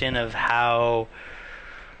recognition of how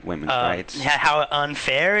women's rights, how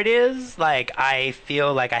unfair it is. Like I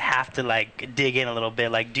feel like I have to like dig in a little bit.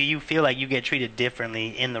 Like, do you feel like you get treated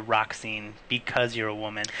differently in the rock scene because you're a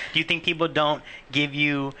woman? Do you think people don't give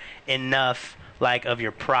you enough like of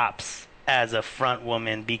your props as a front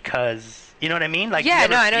woman because You know what I mean? Like, yeah, you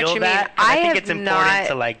ever no, I know feel what you that? mean. I think have it's important not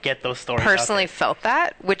to like get those stories personally out there. felt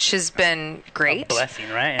that, which has been great. A blessing,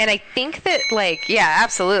 right? And I think that, like, yeah,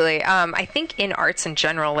 absolutely. I think in arts in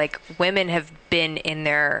general, like, women have been in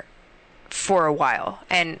there for a while,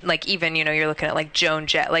 and like even you're looking at like Joan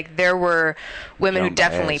Jett, like there were women who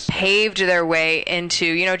definitely paved their way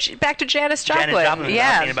into back to Janis Joplin,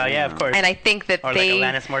 yeah, of course. And I think that or they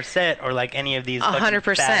like Alanis Morissette or like any of these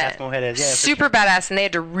 100% super sure. badass, and they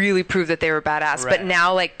had to really prove that they were badass. Right. But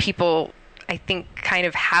now like people, I think, kind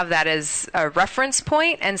of have that as a reference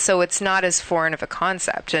point, and so it's not as foreign of a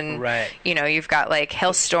concept. And right. You've got like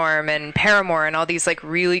Hailstorm and Paramore and all these like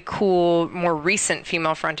really cool, more recent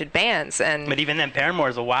female-fronted bands. And but even then,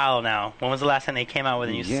 Paramore's a while now. When was the last time they came out with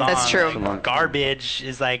a new song? That's true. Like, Garbage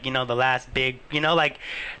is like the last big. Like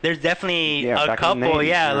there's definitely a couple.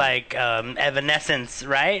 Like Evanescence,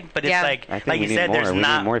 right? But it's like you said, more. There's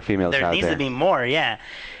not more females. There needs to be more, yeah.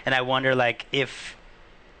 And I wonder like if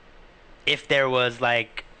there was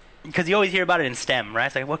like, because you always hear about it in STEM, right?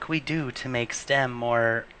 It's like, what could we do to make STEM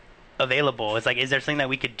more available? It's like, is there something that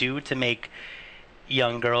we could do to make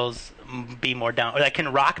young girls be more down, or like,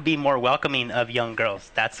 can rock be more welcoming of young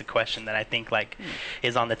girls? That's the question that I think like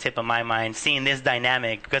is on the tip of my mind, seeing this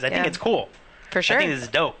dynamic, because I think it's cool. For sure. I think this is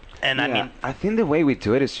dope. And I mean, I think the way we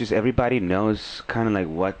do it is just everybody knows kind of like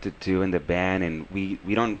what to do in the band, and we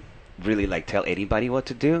don't really like tell anybody what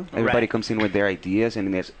to do. Everybody comes in with their ideas,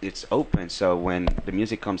 and it's open. So when the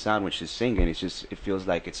music comes out, when she's singing, it feels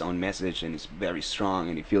like its own message, and it's very strong,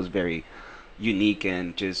 and it feels very unique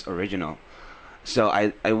and just original. So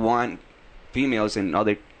I want females and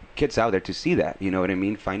other kids out there to see that. You know what I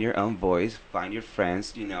mean? Find your own voice, find your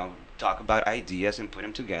friends. Talk about ideas and put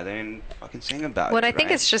them together and fucking sing about it. Well, I think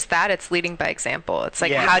it's just that it's leading by example. It's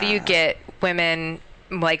like, how do you get women,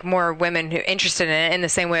 like more women who are interested in it in the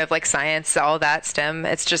same way of like science, all that STEM?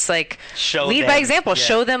 It's just like lead by example.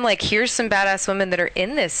 Show them like, here's some badass women that are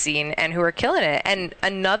in this scene and who are killing it. And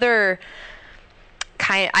another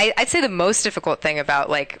I'd say the most difficult thing about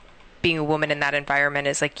like being a woman in that environment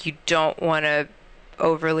is like, you don't want to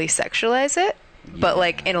overly sexualize it. But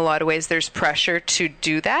like in a lot of ways, there's pressure to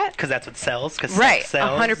do that because that's what sells. Right,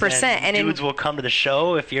 sells, 100%. And dudes will come to the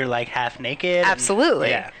show if you're like half naked.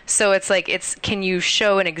 Absolutely. So it's like, can you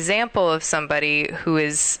show an example of somebody who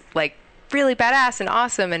is like really badass and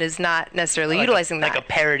awesome and is not necessarily utilizing that, like a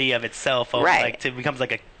parody of itself, like it becomes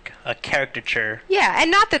like a caricature. Yeah, and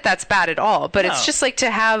not that that's bad at all, but it's just like to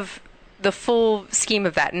have the full scheme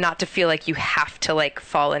of that, and not to feel like you have to like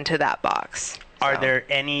fall into that box. Are there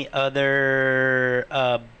any other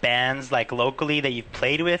bands like locally that you've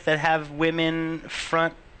played with that have women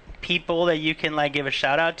front people that you can like give a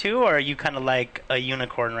shout out to, or are you kind of like a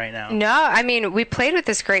unicorn right now? No, I mean, we played with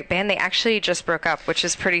this great band. They actually just broke up, which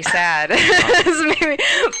is pretty sad. I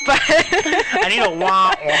need a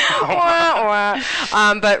wah.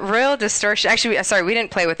 But Royal Distortion. Actually, sorry, we didn't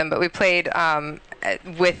play with them, but we played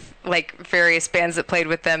with like various bands that played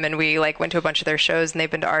with them, and we like went to a bunch of their shows, and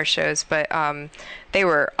they've been to our shows. But they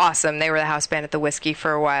were awesome. They were the house band at the Whiskey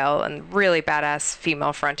for a while, and really badass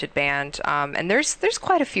female fronted band. And there's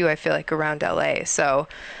quite a few, I feel like, around LA. So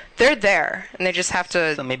they're there, and they just have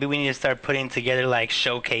to. So maybe we need to start putting together like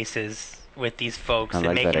showcases with these folks and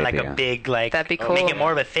like make it like idea. A big like. That'd be cool. Make it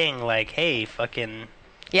more of a thing. Like, hey, fucking.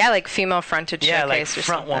 Yeah, like female fronted showcase like or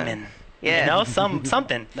front something. woman. Yeah.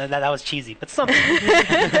 Something. That was cheesy, but something.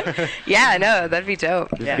 Yeah, no, that'd be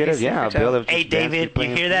dope. Hey, David, you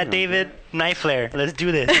hear that, David? NightFlare, let's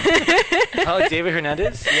do this. Oh, David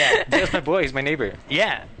Hernandez? Yeah. That's my boy. He's my neighbor.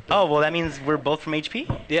 Yeah. Oh, well, that means we're both from HP?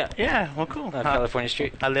 Yeah. Yeah, well, cool. California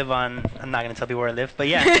Street. I live on, I'm not going to tell people where I live, but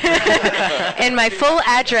yeah. And my full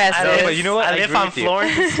address is... But you know what? I live on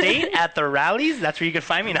Florence Estate at the rallies. That's where you can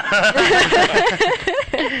find me now.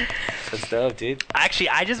 That's dope, dude. Actually,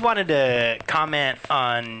 I just wanted to comment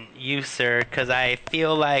on you, sir, because I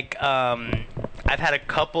feel like I've had a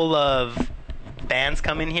couple of bands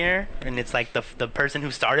come in here, and it's like the person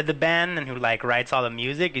who started the band and who like writes all the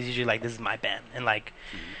music is usually like, this is my band, and like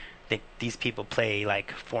these people play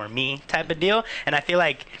like for me type of deal. And I feel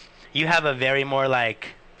like you have a very more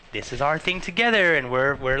like, this is our thing together, and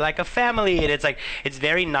we're like a family, and it's like, it's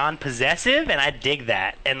very non-possessive, and I dig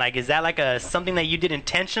that. And like, is that like something that you did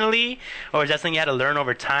intentionally, or is that something you had to learn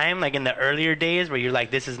over time, like in the earlier days where you're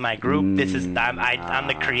like, this is my group, this is I'm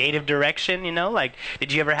the creative direction, you know? Like,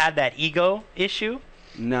 did you ever have that ego issue?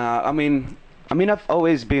 No, I mean I've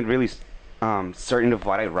always been really certain of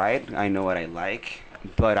what I write. I know what I like,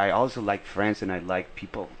 but I also like friends, and I like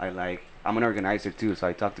people. I'm an organizer too, so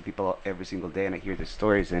I talk to people every single day, and I hear their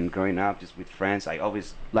stories. And growing up just with friends, I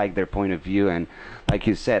always like their point of view. And like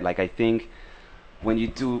you said, like I think when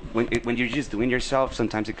you're just doing yourself,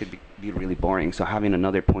 sometimes it could be really boring. So having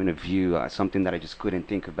another point of view, something that I just couldn't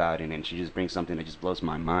think about, and then she just brings something that just blows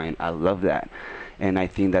my mind. I love that, and I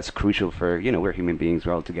think that's crucial for, we're human beings,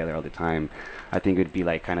 we're all together all the time. I think it'd be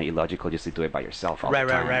like kind of illogical just to do it by yourself all the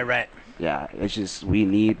time. Right. Yeah, it's just we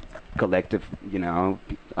need collective,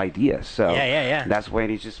 ideas. So yeah. that's why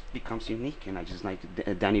it just becomes unique, and I just like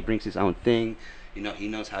Danny brings his own thing. He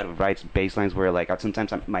knows how to write bass lines where like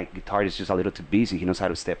sometimes my guitar is just a little too busy. He knows how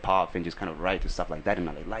to step off and just kind of write and stuff like that, and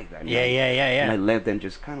I like that. Yeah. And I let them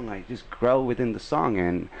just kind of like just grow within the song,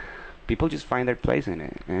 and people just find their place in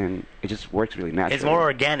it, and it just works really naturally. It's more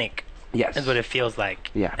organic. Yes, is what it feels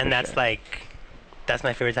like. Yeah, and that's sure. That's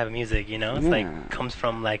my favorite type of music. It's like comes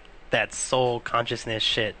from like that soul consciousness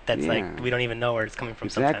shit that's like we don't even know where it's coming from.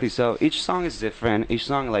 Exactly. Sometimes. So each song is different. Each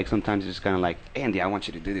song like sometimes it's kind of like, Andy, I want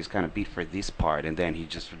you to do this kind of beat for this part, and then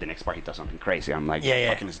for the next part he does something crazy. I'm like,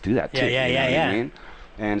 fucking let's do that too. Yeah. I mean?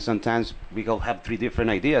 And sometimes we go have 3 different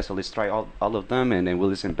ideas, so let's try all of them, and then we'll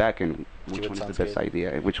listen back and which one is the best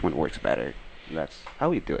idea, and which one works better. That's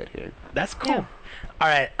how we do it here. That's cool. Yeah. All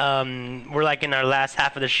right, we're like in our last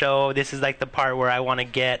half of the show. This is like the part where I want to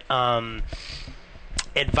get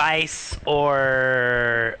advice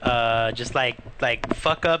or just like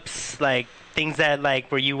fuck ups, like things that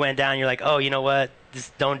like where you went down, you're like, oh, you know what,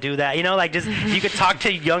 just don't do that, like just you could talk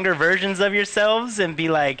to younger versions of yourselves and be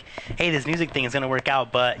like, hey, this music thing is gonna work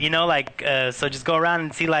out, but so just go around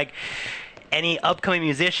and see like any upcoming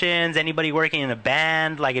musicians, anybody working in a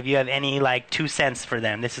band, like if you have any like 2 cents for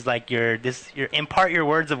them. This is like your impart your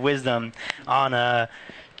words of wisdom on a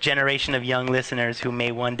generation of young listeners who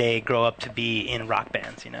may one day grow up to be in rock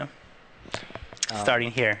bands,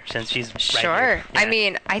 starting here, since she's right sure here. Yeah. I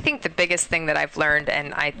mean, I think the biggest thing that I've learned,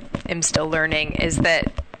 and I am still learning, is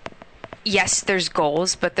that yes, there's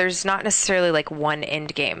goals, but there's not necessarily like one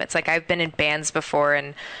end game. It's like I've been in bands before,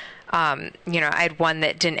 and I had one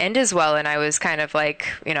that didn't end as well, and I was kind of like,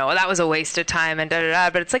 well, that was a waste of time and da-da-da.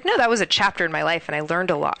 But it's like, no, that was a chapter in my life, and I learned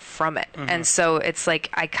a lot from it. Mm-hmm. And so it's like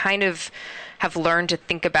I kind of have learned to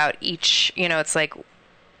think about each, it's like,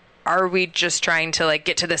 are we just trying to like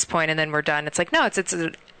get to this point and then we're done? It's like, no, it's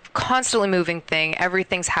a constantly moving thing.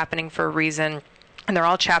 Everything's happening for a reason, and they're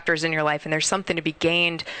all chapters in your life, and there's something to be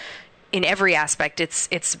gained in every aspect.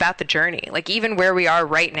 It's about the journey. Like even where we are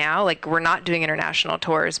right now, like we're not doing international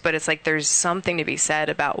tours, but it's like there's something to be said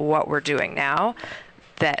about what we're doing now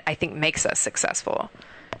that I think makes us successful.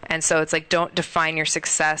 And so it's like, don't define your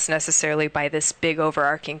success necessarily by this big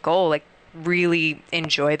overarching goal. Like really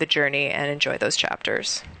enjoy the journey and enjoy those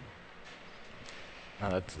chapters. Oh,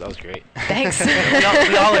 that was great. Thanks.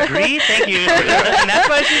 we all agree. Thank you. And that's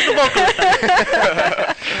why she's the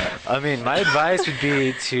vocalist. I mean, my advice would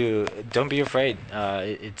be to don't be afraid.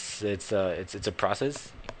 It's a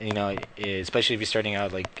process. Especially if you're starting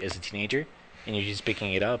out like as a teenager and you're just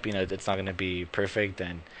picking it up. It's not going to be perfect,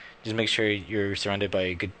 and just make sure you're surrounded by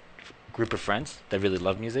a good group of friends that really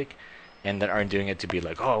love music, and that aren't doing it to be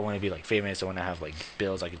like, oh, I want to be like famous, I want to have like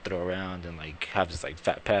bills I could throw around and like have this like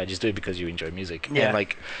fat pad. Just do it because you enjoy music. Yeah. And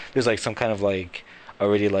like there's like some kind of like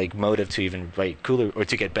already like motive to even write cooler or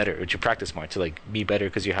to get better or to practice more, to like be better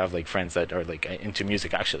because you have like friends that are like into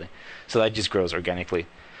music actually. So that just grows organically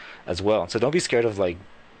as well. So don't be scared of like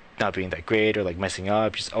not being that great or like messing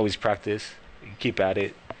up. Just always practice, keep at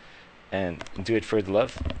it, and do it for the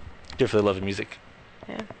love. Do it for the love of music.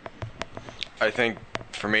 Yeah. I think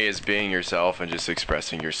for me is being yourself and just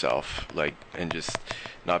expressing yourself, like, and just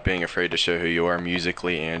not being afraid to show who you are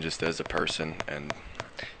musically and just as a person. And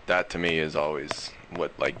that to me is always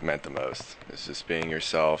what like meant the most. It's just being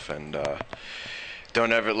yourself, and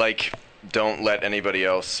don't let anybody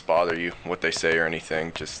else bother you, what they say or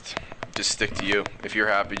anything. Just stick to you. If you're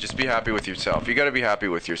happy, just be happy with yourself. You got to be happy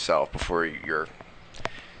with yourself before you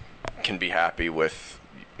can be happy with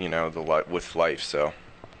with life. So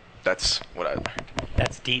that's what I learned.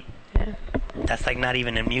 That's deep. Yeah. That's like not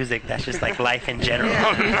even in music. That's just like life in general.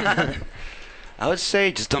 I would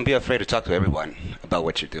say just don't be afraid to talk to everyone about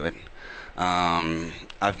what you're doing.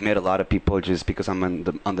 I've met a lot of people just because I'm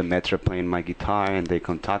on the metro playing my guitar, and they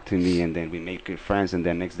come talk to me, and then we make good friends, and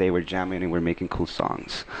then next day we're jamming and we're making cool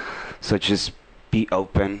songs. So just be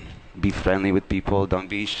open, be friendly with people. Don't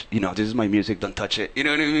be, this is my music, don't touch it. You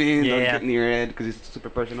know what I mean? Yeah. Don't get near it because it's super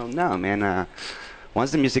personal. No, man.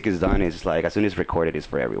 Once the music is done, it's like as soon as it's recorded, it's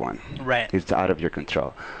for everyone. Right. It's out of your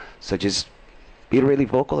control. So just be really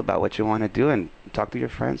vocal about what you want to do and talk to your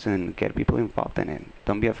friends and get people involved in it.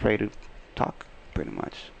 Don't be afraid to talk, pretty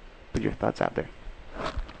much. Put your thoughts out there.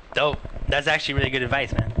 Dope. That's actually really good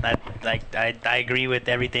advice, man. I agree with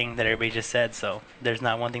everything that everybody just said, so there's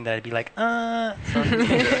not one thing that I'd be like, So.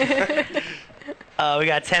 We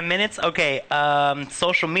got 10 minutes. Okay.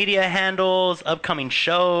 Social media handles, upcoming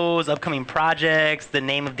shows, upcoming projects, the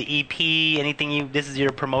name of the EP, anything this is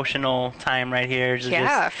your promotional time right here.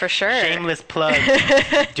 Just for sure. Shameless plug.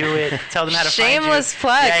 Do it. Tell them how to Shameless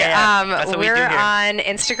find you. plug. That's what we're we do here. on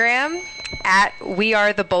Instagram at We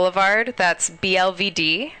Are the Boulevard. That's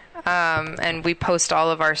BLVD. And we post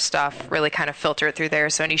all of our stuff, really kind of filter it through there.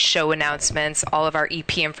 So any show announcements, all of our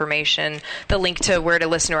EP information, the link to where to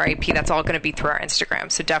listen to our EP, that's all going to be through our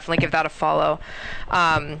Instagram. So definitely give that a follow.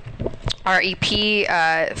 Our EP,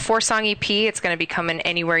 4-song EP, it's going to be coming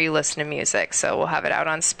anywhere you listen to music. So we'll have it out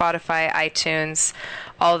on Spotify, iTunes,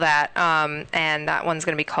 all that. And that one's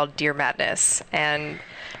going to be called Dear Madness. And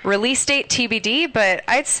release date TBD, but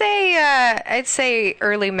I'd say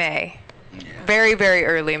early May. Very, very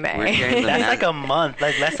early May. That's like a month,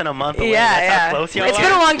 like less than a month away. Yeah, That's how close you It's are.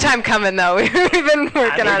 been a long time coming, though. We've been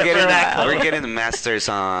working on it for a while. We're getting the masters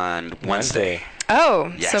on Wednesday.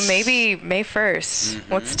 Oh, Yes. so maybe May 1st.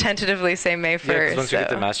 Mm-hmm. Let's tentatively say May 1st. Yeah, 'cause once we get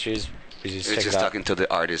the masters, we We're just check just it out. talking to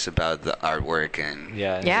the artists about the artwork and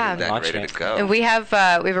Yeah. that launching ready it. to go. And we have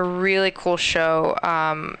a really cool show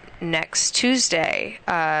next Tuesday,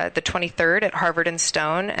 the 23rd at Harvard and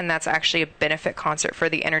Stone, and that's actually a benefit concert for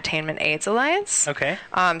the Entertainment AIDS Alliance. Okay.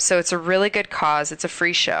 So it's a really good cause. It's a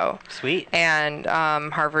free show. Sweet. And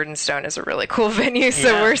Harvard and Stone is a really cool venue,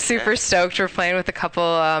 so Yeah. we're super stoked. We're playing with a couple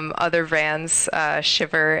other bands,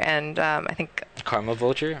 Shiver and I think Karma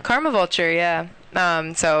Vulture. Karma Vulture, yeah.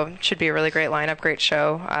 So should be a really great lineup, great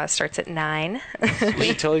show. Starts at 9. We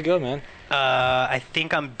should totally go, man. I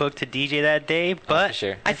think I'm booked to DJ that day, but For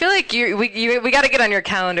sure. I feel like we got to get on your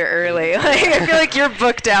calendar early. Like I feel like you're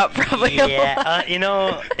booked out probably. yeah,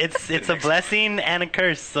 it's a blessing and a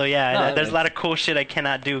curse. So yeah, No, there's a lot of cool shit I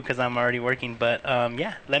cannot do because I'm already working. But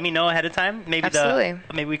yeah, let me know ahead of time. Maybe Absolutely.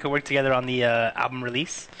 maybe we could work together on the album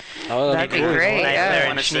release. Oh, That'd be cool. great. NightFlare Yeah. and We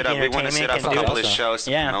want to set Sneaky up a Entertainment can couple do of it. shows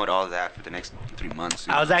to Yeah. promote all that for the next 3 months.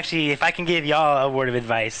 I was actually, if I can give y'all a word of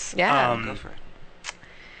advice. Yeah. Go for it.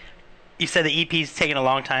 You said the EP's taking a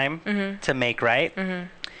long time to make, right? Mm-hmm.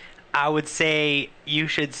 I would say you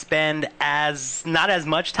should spend not as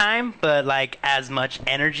much time, but like as much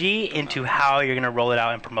energy into how you're gonna roll it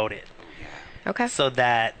out and promote it. Okay. So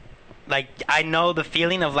that, like, I know the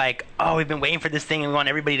feeling of like, oh, we've been waiting for this thing and we want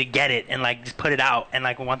everybody to get it and like just put it out and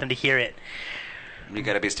like we want them to hear it. You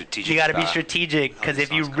gotta be strategic. You got to be about strategic how because the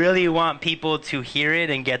if you songs really want people to hear it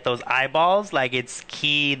and get those eyeballs, like it's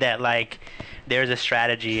key that like there's a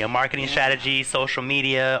strategy, a marketing strategy, social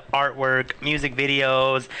media, artwork, music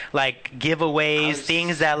videos, like giveaways,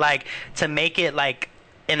 things that like to make it like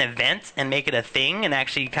an event and make it a thing and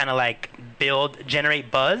actually kind of like generate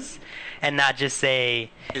buzz and not just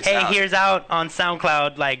say, It's hey, out. here's out on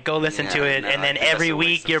SoundCloud, like go listen to Yeah, it, no, and I then think that's every a waste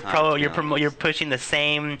week of you're time, you're pushing the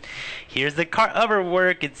same. Here's the cover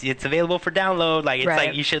work. It's available for download. Like it's Right.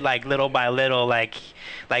 like you should like little by little like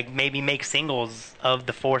maybe make singles of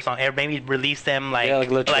the 4 songs or maybe release them like Yeah, like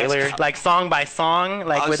a little trailer. like song by song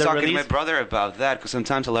like I was with a talking to release. my brother about that because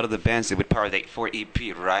sometimes a lot of the bands they would power date for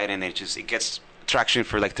EP, right? And it gets traction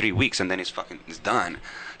for like 3 weeks and then it's done.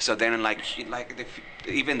 So then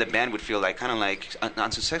even the band would feel like kind of like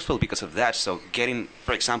unsuccessful because of that. So getting,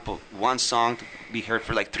 for example, one song to be heard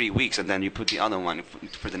for like 3 weeks and then you put the other one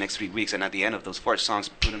for the next 3 weeks and at the end of those 4 songs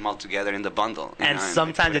put them all together in the bundle. And put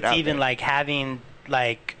sometimes it it's out even there. like having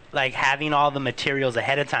having all the materials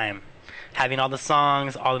ahead of time, having all the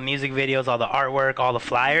songs, all the music videos, all the artwork, all the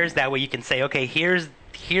flyers. That way you can say, okay, here's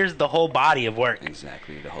the whole body of work.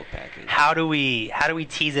 Exactly, the whole package. How do we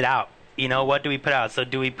tease it out? You know, what do we put out? So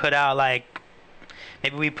do we put out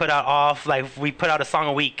maybe we put out we put out a song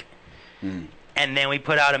a week, and then we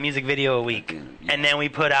put out a music video a week, and then we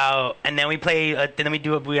put out and then we play then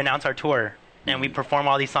we announce our tour and we perform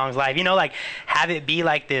all these songs live. You know, like have it be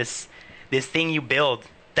like this thing you build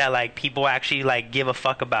that like people actually like give a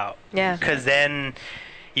fuck about. Yeah. Because then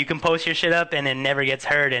you can post your shit up and it never gets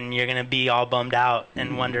heard and you're gonna be all bummed out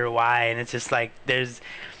and wonder why. And it's just like there's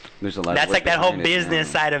a lot. that's like that whole business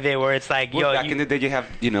side of it where it's like, Well, yo, back in the day, you have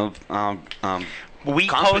week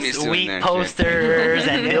companies doing that shit. posters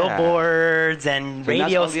and Yeah. billboards and So that's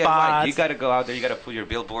radio all the advice. spots. You gotta go out there. You gotta put your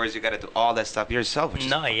billboards. You gotta do all that stuff yourself. Which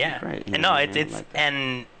No, is yeah, great. and no,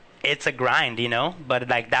 it's a grind, you know. But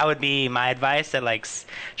like that would be my advice. That like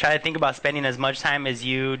try to think about spending as much time as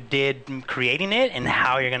you did creating it and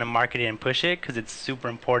how you're gonna market it and push it because it's super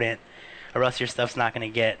important. Or else your stuff's not gonna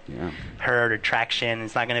get heard or traction.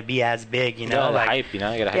 It's not gonna be as big, you know. The Like hype, you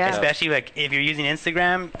know, you gotta hype Yeah. it up. especially like if you're using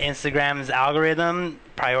Instagram's algorithm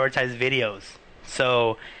prioritize videos.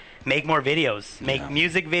 So make more videos, make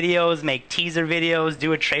music videos, make teaser videos,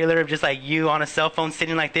 do a trailer of just like you on a cell phone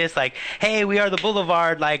sitting like this, like, hey, we are the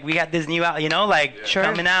Boulevard, like we got this new out, you know, like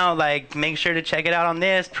coming out, like make sure to check it out on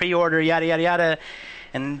this, pre-order, yada yada yada.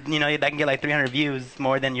 And you know that can get like 300 views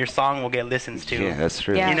more than your song will get listens to. Yeah, that's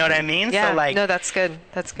true. Yeah. You know what I mean? Yeah. So like, no, that's good.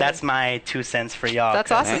 That's good. That's my 2 cents for y'all.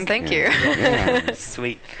 That's awesome. Thank you. Yeah.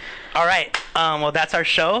 Sweet. All right. Well, that's our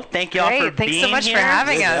show. Thank y'all for Thanks being so much here. for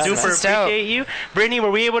having us. Super This is dope. appreciate you. Brittany,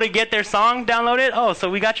 were we able to get their song downloaded? Oh, so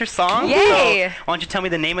we got your song. Yay! So why don't you tell me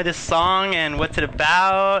the name of this song and what's it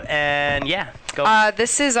about? And yeah, go.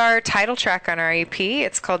 This is our title track on our EP.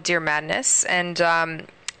 It's called Dear Madness, and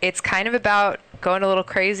it's kind of about going a little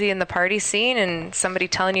crazy in the party scene and somebody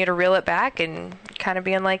telling you to reel it back and kind of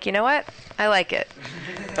being like, you know what? I like it.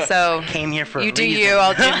 So came here for you a do reason. you,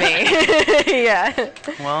 I'll do me. Yeah.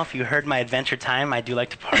 Well, if you heard my Adventure Time, I do like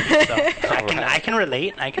to party, so I can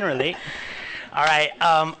relate. I can relate. All right,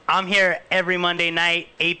 I'm here every Monday night,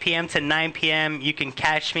 8 p.m. to 9 p.m. You can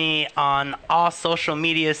catch me on all social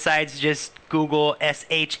media sites. Just Google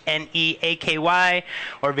SHNEAKY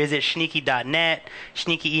or visit SHNEAKY.net,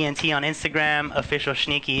 SHNEAKY ENT on Instagram, official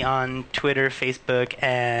SHNEAKY on Twitter, Facebook,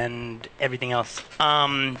 and everything else.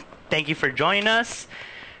 Thank you for joining us.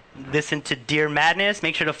 Listen to Dear Madness.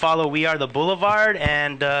 Make sure to follow We Are the Boulevard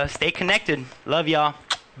and stay connected. Love y'all.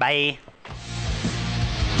 Bye.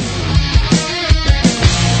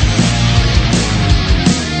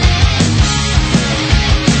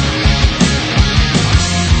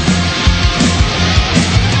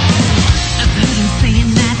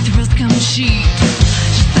 Cheap,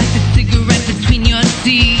 just like the cigarette between your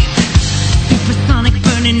teeth. Supersonic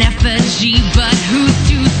burning effigy, but who's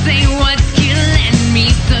to say what's killing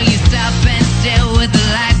me? So you stop and stare with the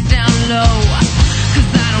lights down low, 'cause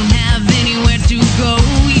I don't have anywhere to go.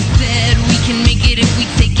 We said we can make it if we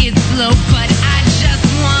take it slow, but I just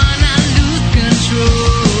wanna lose control.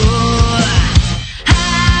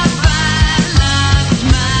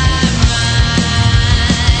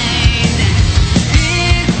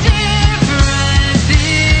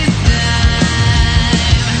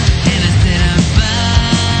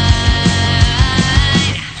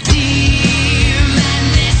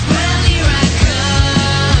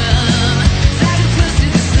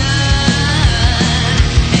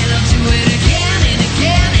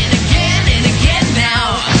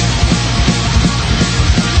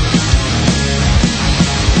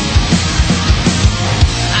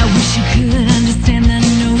 Could